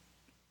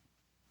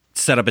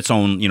set up its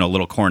own,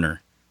 little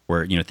corner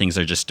where, things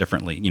are just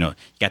differently. You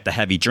got the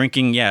heavy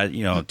drinking. Yeah,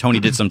 Tony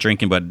did some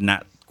drinking, but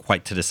not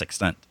quite to this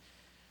extent.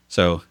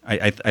 So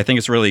I think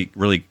it's really,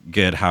 really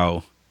good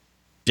how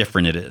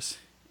different it is.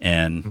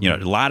 And, a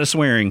lot of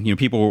swearing,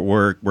 people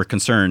were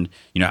concerned,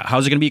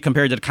 how's it going to be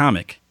compared to the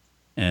comic?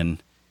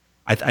 And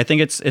I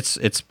think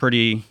it's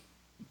pretty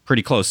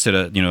close to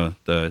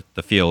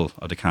the feel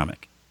of the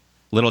comic.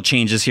 Little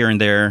changes here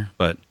and there,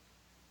 but,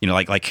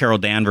 like Carol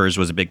Danvers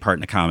was a big part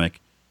in the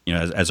comic,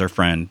 as our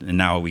friend. And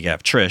now we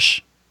have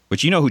Trish,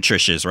 which who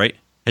Trish is, right?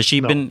 Has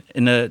she been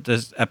in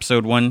the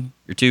episode 1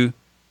 or 2?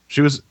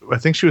 I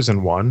think she was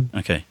in 1.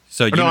 Okay.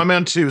 So no, I'm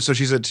on 2. So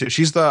she's at 2.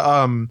 She's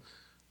the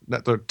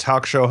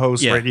talk show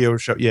host, radio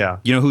show. Yeah.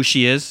 You know who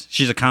she is?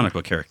 She's a comic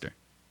book character.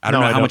 I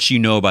don't know how much you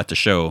know about the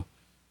show.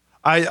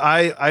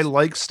 I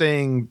like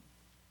staying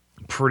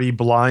pretty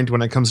blind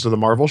when it comes to the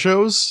Marvel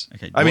shows.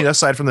 Okay. I mean,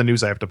 aside from the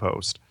news I have to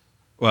post.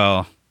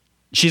 Well,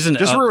 she's in.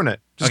 Just ruin it.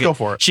 Just go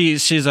for it.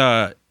 She's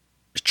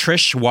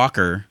Trish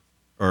Walker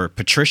or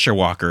Patricia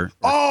Walker.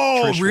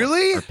 Oh,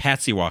 really? Or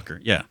Patsy Walker.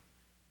 Yeah.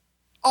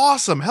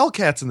 Awesome.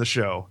 Hellcat's in the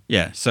show.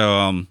 Yeah.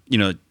 So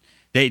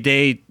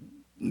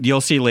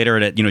you'll see later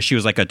that she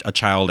was like a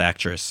child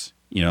actress,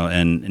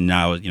 and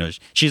now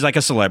she's like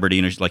a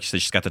celebrity. Like you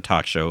said, she's got the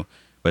talk show.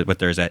 But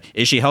there's that.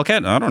 Is she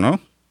Hellcat? I don't know.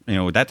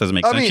 That doesn't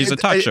make sense. She's a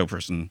talk show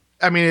person.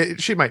 I mean,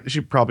 she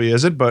probably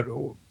isn't, but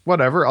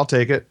whatever. I'll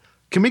take it.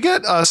 Can we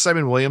get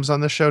Simon Williams on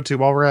this show too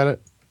while we're at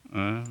it?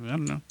 I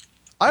don't know.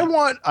 I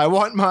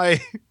want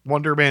my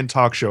Wonder Man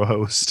talk show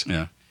host.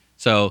 Yeah.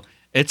 So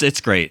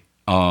it's great.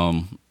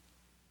 And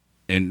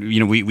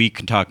we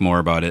can talk more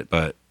about it,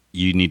 but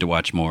you need to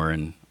watch more.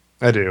 And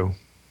I do.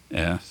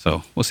 Yeah.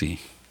 So we'll see.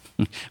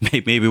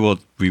 Maybe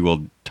we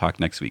will talk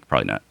next week.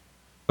 Probably not.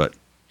 But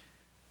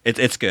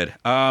it's good.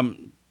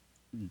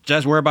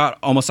 Just we're about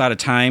almost out of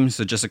time,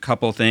 so just a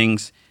couple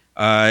things.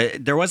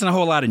 There wasn't a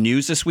whole lot of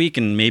news this week,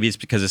 and maybe it's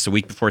because it's a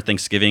week before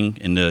Thanksgiving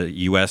in the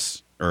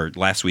U.S., or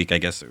last week, I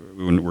guess,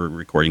 when we're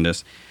recording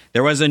this.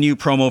 There was a new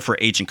promo for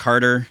Agent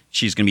Carter.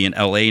 She's going to be in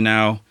L.A.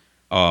 now.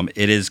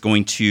 It is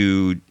going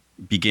to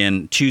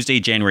begin Tuesday,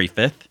 January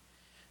 5th.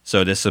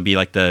 So this will be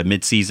like the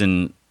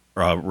mid-season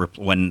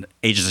when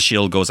Agents of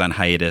S.H.I.E.L.D. goes on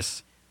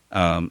hiatus.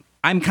 I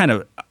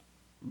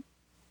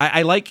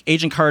like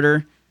Agent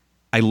Carter.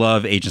 I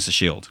love Agents of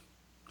S.H.I.E.L.D.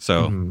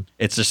 So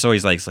it's just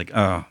always like, it's like,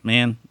 oh,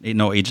 man,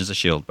 no Agents of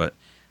S.H.I.E.L.D., but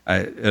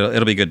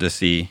it'll be good to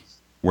see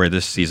where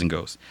this season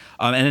goes.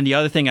 And then the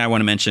other thing I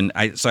want to mention,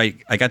 I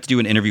got to do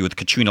an interview with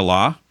Katrina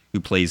Law, who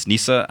plays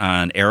Nisa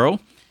on Arrow,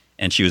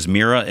 and she was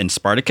Mira in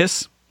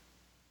Spartacus.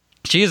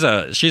 She's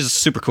a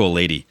super cool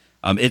lady.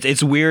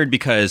 It's weird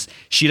because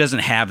she doesn't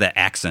have that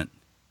accent.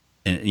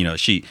 And,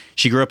 she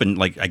grew up in,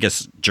 like, I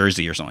guess,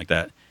 Jersey or something like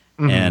that.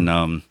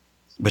 And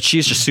but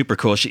she's just super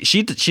cool.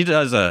 She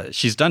does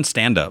she's done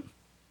stand up.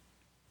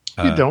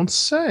 You don't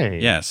say.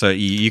 Yeah, so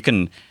you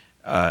can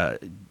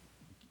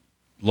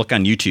look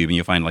on YouTube and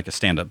you'll find like a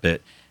stand-up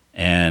bit.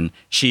 And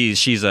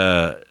she's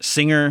a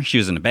singer. She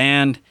was in a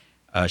band.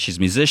 She's a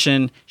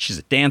musician. She's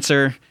a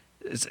dancer.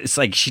 It's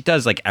like she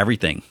does like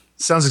everything.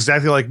 Sounds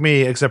exactly like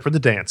me, except for the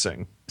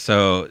dancing.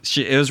 So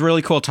it was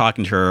really cool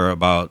talking to her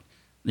about,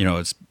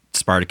 it's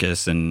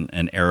Spartacus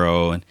and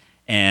Arrow,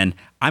 and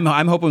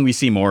I'm hoping we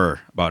see more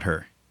about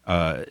her.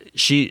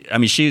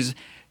 She's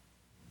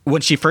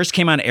when she first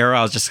came on Arrow,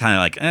 I was just kind of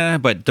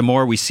like, but the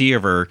more we see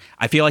of her,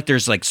 I feel like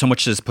there's like so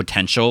much of this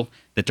potential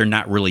that they're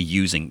not really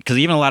using. Because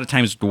even a lot of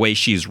times the way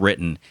she's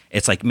written,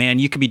 it's like, man,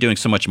 you could be doing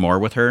so much more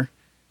with her.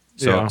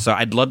 So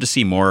I'd love to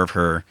see more of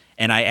her.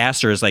 And I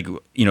asked her,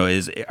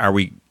 are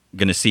we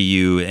going to see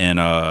you in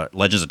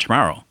Legends of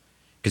Tomorrow?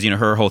 Because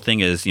her whole thing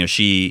is,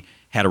 she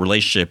had a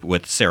relationship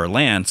with Sarah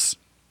Lance,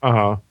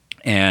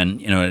 and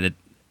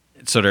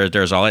so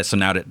there's all that. So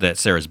now that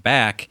Sarah's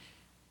back,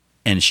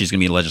 and she's going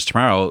to be in Legends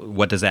Tomorrow,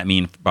 what does that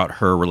mean about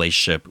her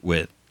relationship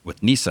with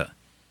Nyssa?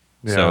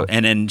 Yeah. So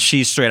and then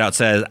she straight out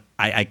says,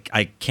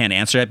 I can't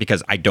answer that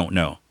because I don't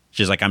know.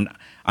 She's like,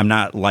 I'm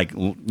not like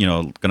going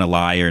to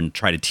lie and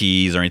try to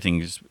tease or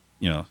anything. Just,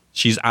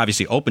 she's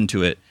obviously open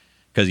to it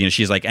because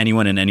she's like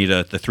anyone in any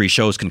of the three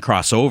shows can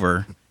cross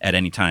over at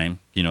any time.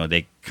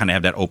 They kind of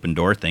have that open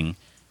door thing,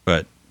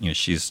 but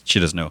she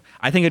doesn't know.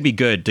 I think it'd be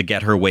good to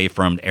get her away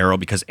from Arrow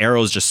because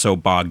Arrow is just so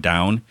bogged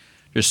down.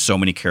 There's so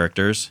many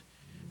characters.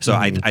 So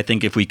I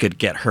think if we could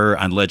get her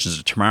on Legends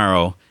of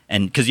Tomorrow,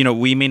 and because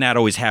we may not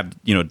always have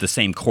the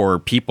same core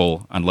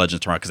people on Legends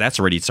of Tomorrow because that's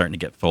already starting to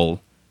get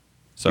full.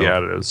 So yeah,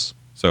 it is.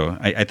 So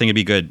I think it'd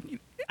be good.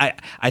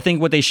 I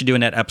think what they should do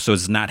in that episode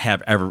is not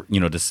have ever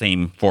the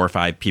same 4 or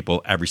 5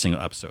 people every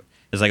single episode.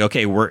 It's like,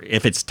 okay,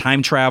 if it's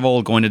time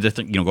travel, going to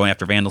different, going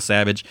after Vandal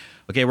Savage.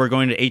 Okay, we're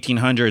going to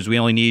 1800s. We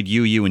only need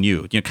you, and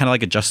you. Kind of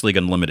like a Justice League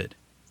Unlimited,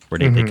 where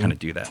they kind of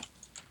do that.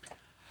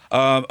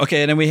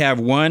 Okay, and then we have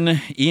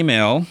one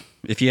email.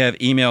 If you have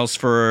emails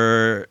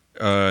for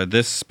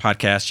this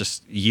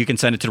podcast, you can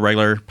send it to the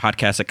regular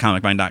podcast at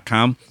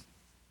comicmind.com.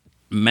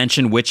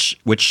 Mention which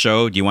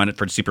show. Do you want it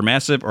for the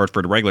Supermassive or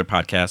for the regular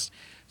podcast?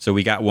 So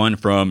we got one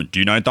from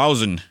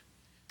D9000.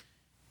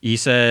 He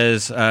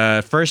says,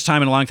 first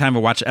time in a long time I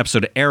watched an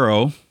episode of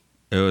Arrow.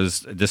 It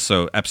was this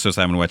episode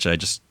 7, which I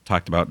just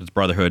talked about. It's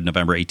Brotherhood,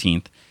 November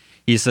 18th.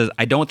 He says,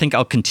 I don't think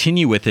I'll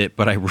continue with it,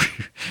 but I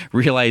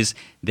realize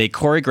they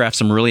choreograph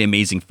some really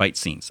amazing fight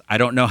scenes. I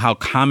don't know how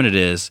common it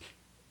is,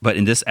 but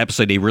in this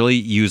episode, they really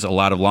use a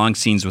lot of long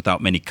scenes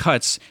without many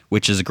cuts,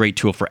 which is a great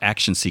tool for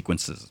action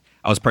sequences.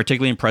 I was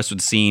particularly impressed with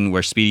the scene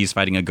where Speedy's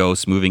fighting a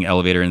ghost, moving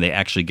elevator, and they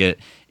actually get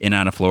in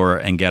on a floor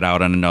and get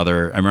out on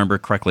another. I remember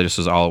correctly, this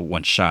was all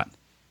one shot.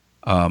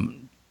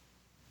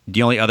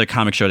 The only other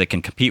comic show that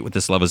can compete with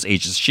this level is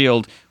Agents of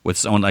S.H.I.E.L.D. with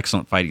its own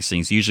excellent fighting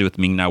scenes, usually with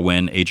Ming-Na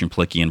Wen, Adrian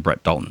Palicki, and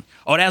Brett Dalton.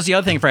 Oh, that was the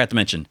other thing I forgot to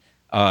mention.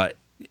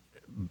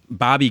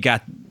 Bobby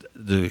got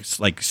the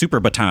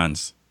super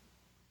batons.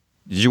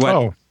 Did you watch?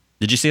 Oh.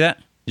 Did you see that?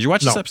 Did you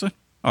watch this episode?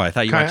 Oh, I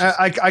thought you watched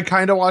it. I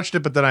kind of watched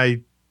it, but then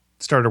I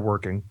started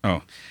working.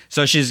 Oh,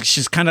 so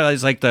she's kind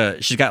of like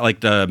she's got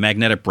like the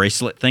magnetic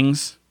bracelet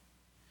things,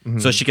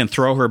 so she can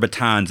throw her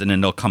batons and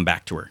then they'll come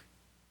back to her.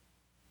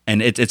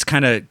 And it's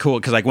kind of cool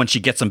because like when she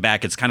gets them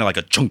back, it's kind of like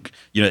a chunk.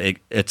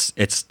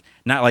 It's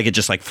not like it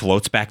just like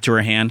floats back to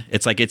her hand.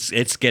 It's like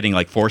it's getting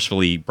like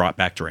forcefully brought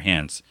back to her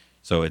hands.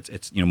 So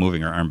it's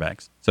moving her arm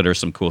back. So there's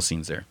some cool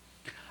scenes there.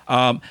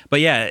 But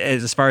yeah,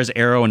 as far as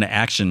Arrow and the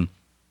action,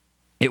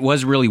 it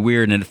was really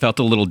weird and it felt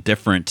a little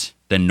different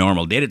than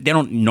normal. They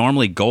don't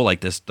normally go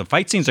like this. The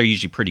fight scenes are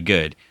usually pretty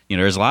good.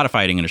 There's a lot of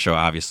fighting in the show,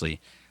 obviously,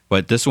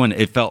 but this one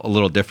it felt a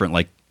little different.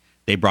 Like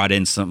they brought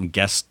in some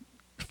guest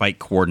fight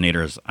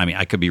coordinators. I mean,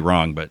 I could be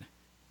wrong, but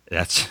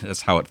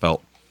that's how it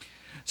felt.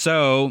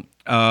 So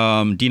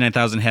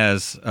D9000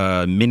 has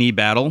a mini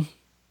battle.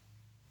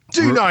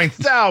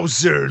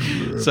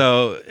 D9000.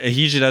 So he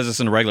usually does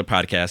this in a regular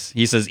podcast.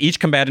 He says each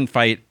combatant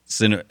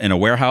fights in a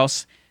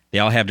warehouse. They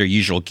all have their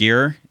usual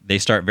gear. They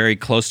start very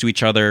close to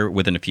each other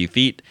within a few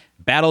feet.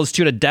 Battle is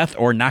to the death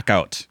or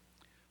knockout.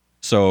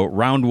 So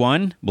round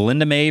 1,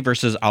 Belinda May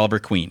versus Oliver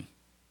Queen.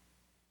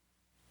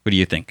 What do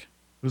you think?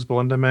 Who's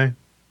Belinda May?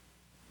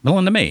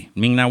 Belinda May,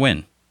 Ming-Na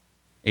Wen,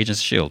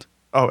 Agents of S.H.I.E.L.D.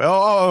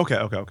 Oh,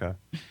 okay.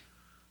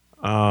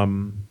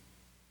 I'm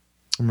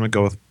gonna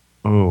go with.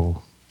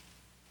 Oh,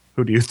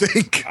 who do you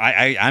think?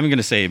 I'm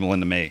gonna say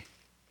Belinda May.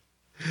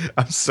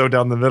 I'm so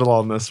down the middle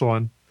on this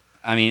one.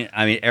 I mean,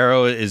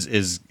 Arrow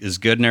is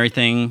good and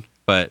everything,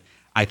 but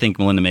I think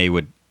Belinda May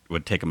would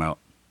take him out.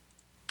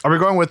 Are we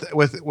going with?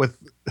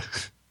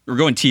 We're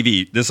going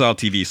TV. This is all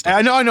TV stuff.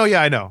 I know.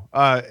 Yeah, I know.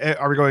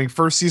 Are we going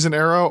first season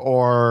Arrow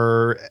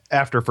or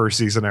after first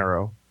season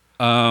Arrow?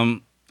 I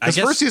guess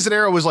first season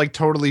Arrow was like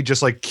totally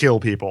just like kill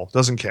people,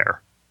 doesn't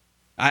care.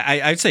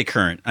 I'd say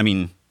current. I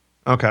mean,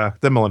 okay,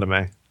 then Melinda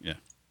May. Yeah.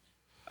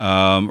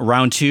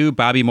 Round 2,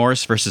 Bobby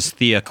Morris versus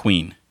Thea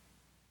Queen.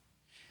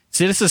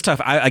 See, this is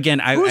tough.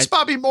 Who's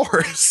Bobby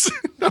Morris?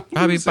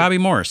 Bobby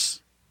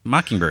Morris,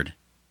 Mockingbird.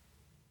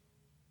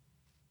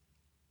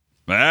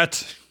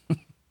 What?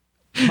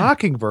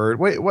 Mockingbird.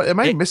 Wait, what am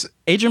I missing?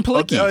 Agent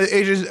Palicki.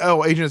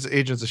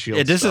 Agents of Shield.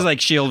 Yeah, this is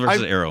like Shield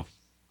versus Arrow.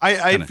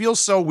 I feel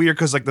so weird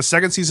because like the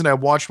second season I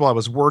watched while I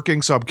was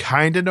working, so I'm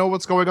kind of know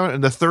what's going on,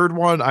 and the third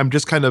one I'm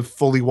just kind of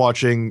fully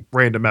watching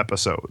random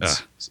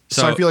episodes.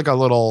 So I feel like a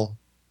little.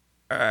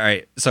 All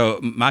right, so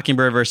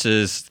Mockingbird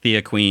versus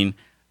Thea Queen.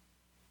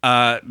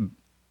 I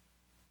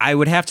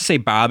would have to say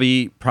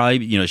Bobby.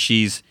 Probably,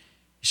 she's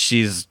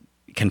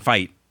can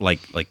fight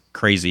like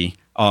crazy.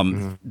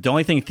 The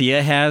only thing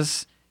Thea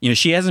has,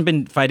 she hasn't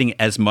been fighting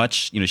as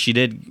much.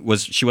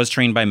 She was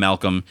trained by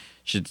Malcolm.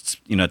 She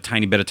a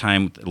tiny bit of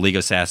time with the League of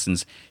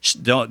Assassins.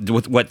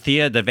 With what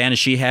Thea, the advantage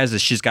she has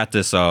is she's got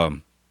this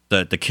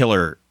the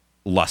killer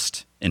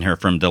lust in her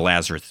from the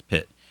Lazarus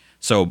pit.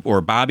 So,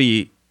 or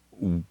Bobby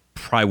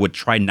probably would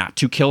try not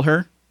to kill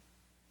her,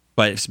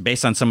 but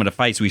based on some of the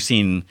fights we've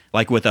seen,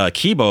 like with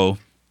Kibo,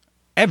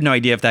 I have no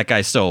idea if that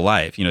guy's still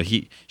alive.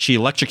 She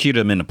electrocuted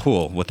him in a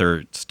pool with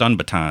her stun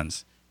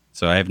batons,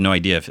 so I have no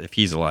idea if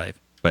he's alive.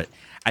 But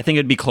I think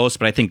it'd be close.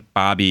 But I think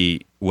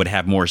Bobby would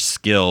have more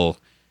skill,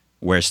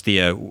 whereas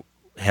Thea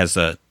has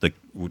the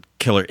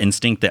killer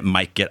instinct that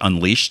might get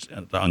unleashed,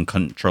 the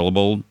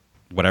uncontrollable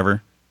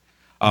whatever.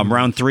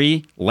 Round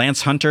 3,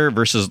 Lance Hunter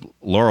versus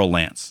Laurel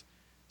Lance.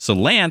 So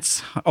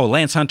Lance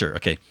Hunter.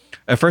 Okay,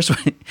 at first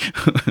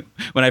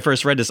when I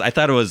first read this, I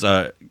thought it was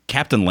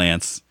Captain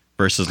Lance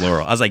versus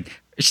Laurel. I was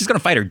like, she's gonna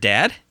fight her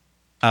dad.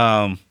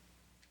 I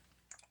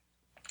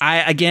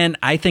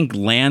think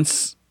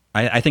Lance.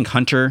 I think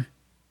Hunter.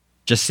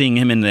 Just seeing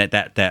him in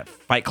that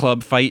Fight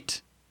Club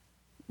fight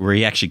where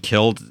he actually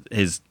killed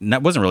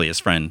that wasn't really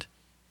his friend.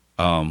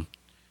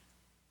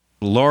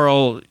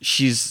 Laurel,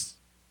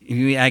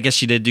 I guess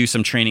she did do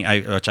some training.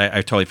 Which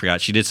I totally forgot.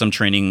 She did some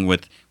training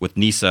with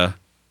Nisa.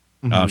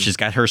 She's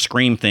got her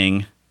scream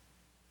thing,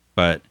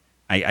 but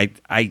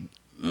I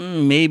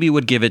maybe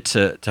would give it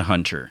to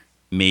Hunter,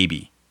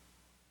 maybe.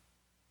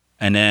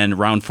 And then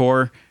round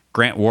 4,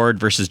 Grant Ward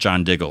versus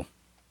John Diggle.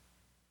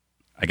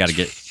 I got to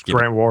give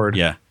Grant Ward.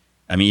 Yeah,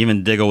 I mean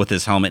even Diggle with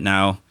his helmet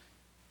now.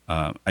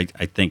 I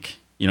think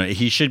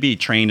he should be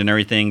trained and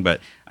everything,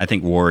 but I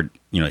think Ward,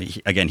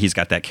 he's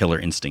got that killer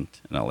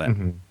instinct and all that.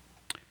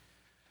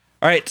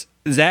 All right,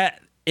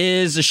 that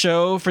is the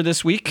show for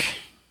this week.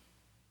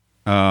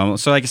 So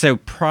like I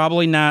said,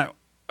 probably not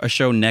a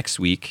show next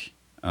week.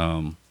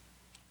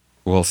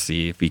 We'll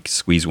see if we can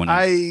squeeze one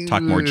in.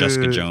 Talk more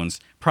Jessica Jones.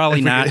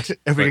 Probably not.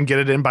 If we can get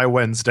it in by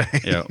Wednesday.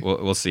 Yeah,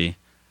 we'll see.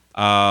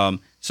 So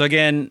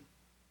again,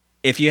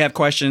 if you have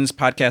questions,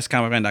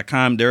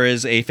 podcastcomicman.com. There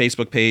is a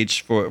Facebook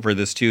page for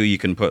this too. You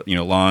can put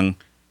long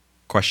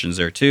questions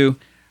there too.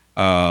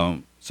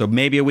 So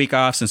maybe a week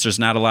off since there's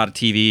not a lot of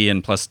TV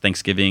and plus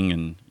Thanksgiving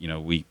and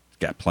we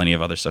got plenty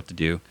of other stuff to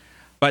do.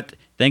 But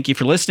thank you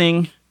for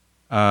listening.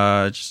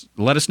 Just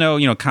let us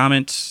know,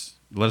 comment.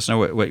 Let us know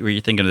what you're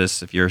thinking of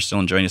this. If you're still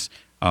enjoying this,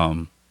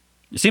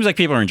 it seems like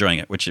people are enjoying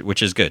it,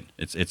 which is good.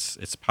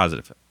 It's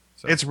positive.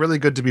 So. It's really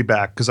good to be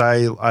back because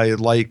I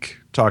like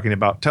talking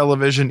about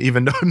television,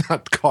 even though I'm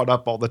not caught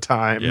up all the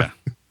time. Yeah,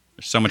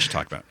 there's so much to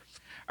talk about.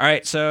 All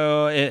right,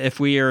 so if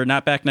we are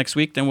not back next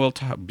week, then we'll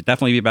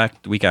definitely be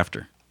back the week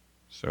after.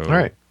 So all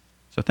right.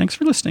 So thanks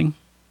for listening.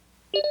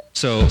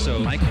 So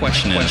my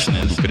question is,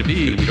 who could it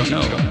be? We don't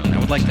know. I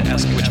would like to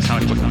ask you which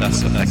comic book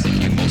that's affected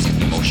you most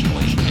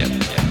emotionally. Yeah.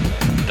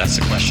 That's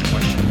the question.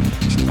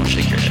 Don't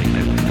shake your head.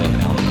 I love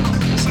Alan.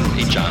 This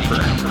is a John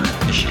Byrne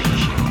issue.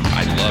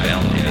 I love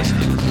Alan Davis.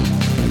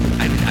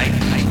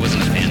 I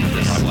wasn't a fan of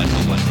this.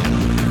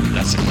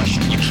 That's the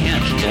question. You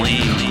can't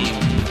blame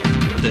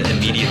the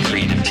immediate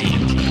creative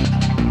team.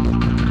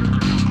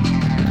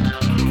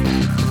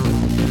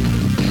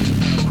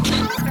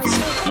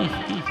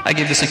 I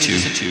give this a 2.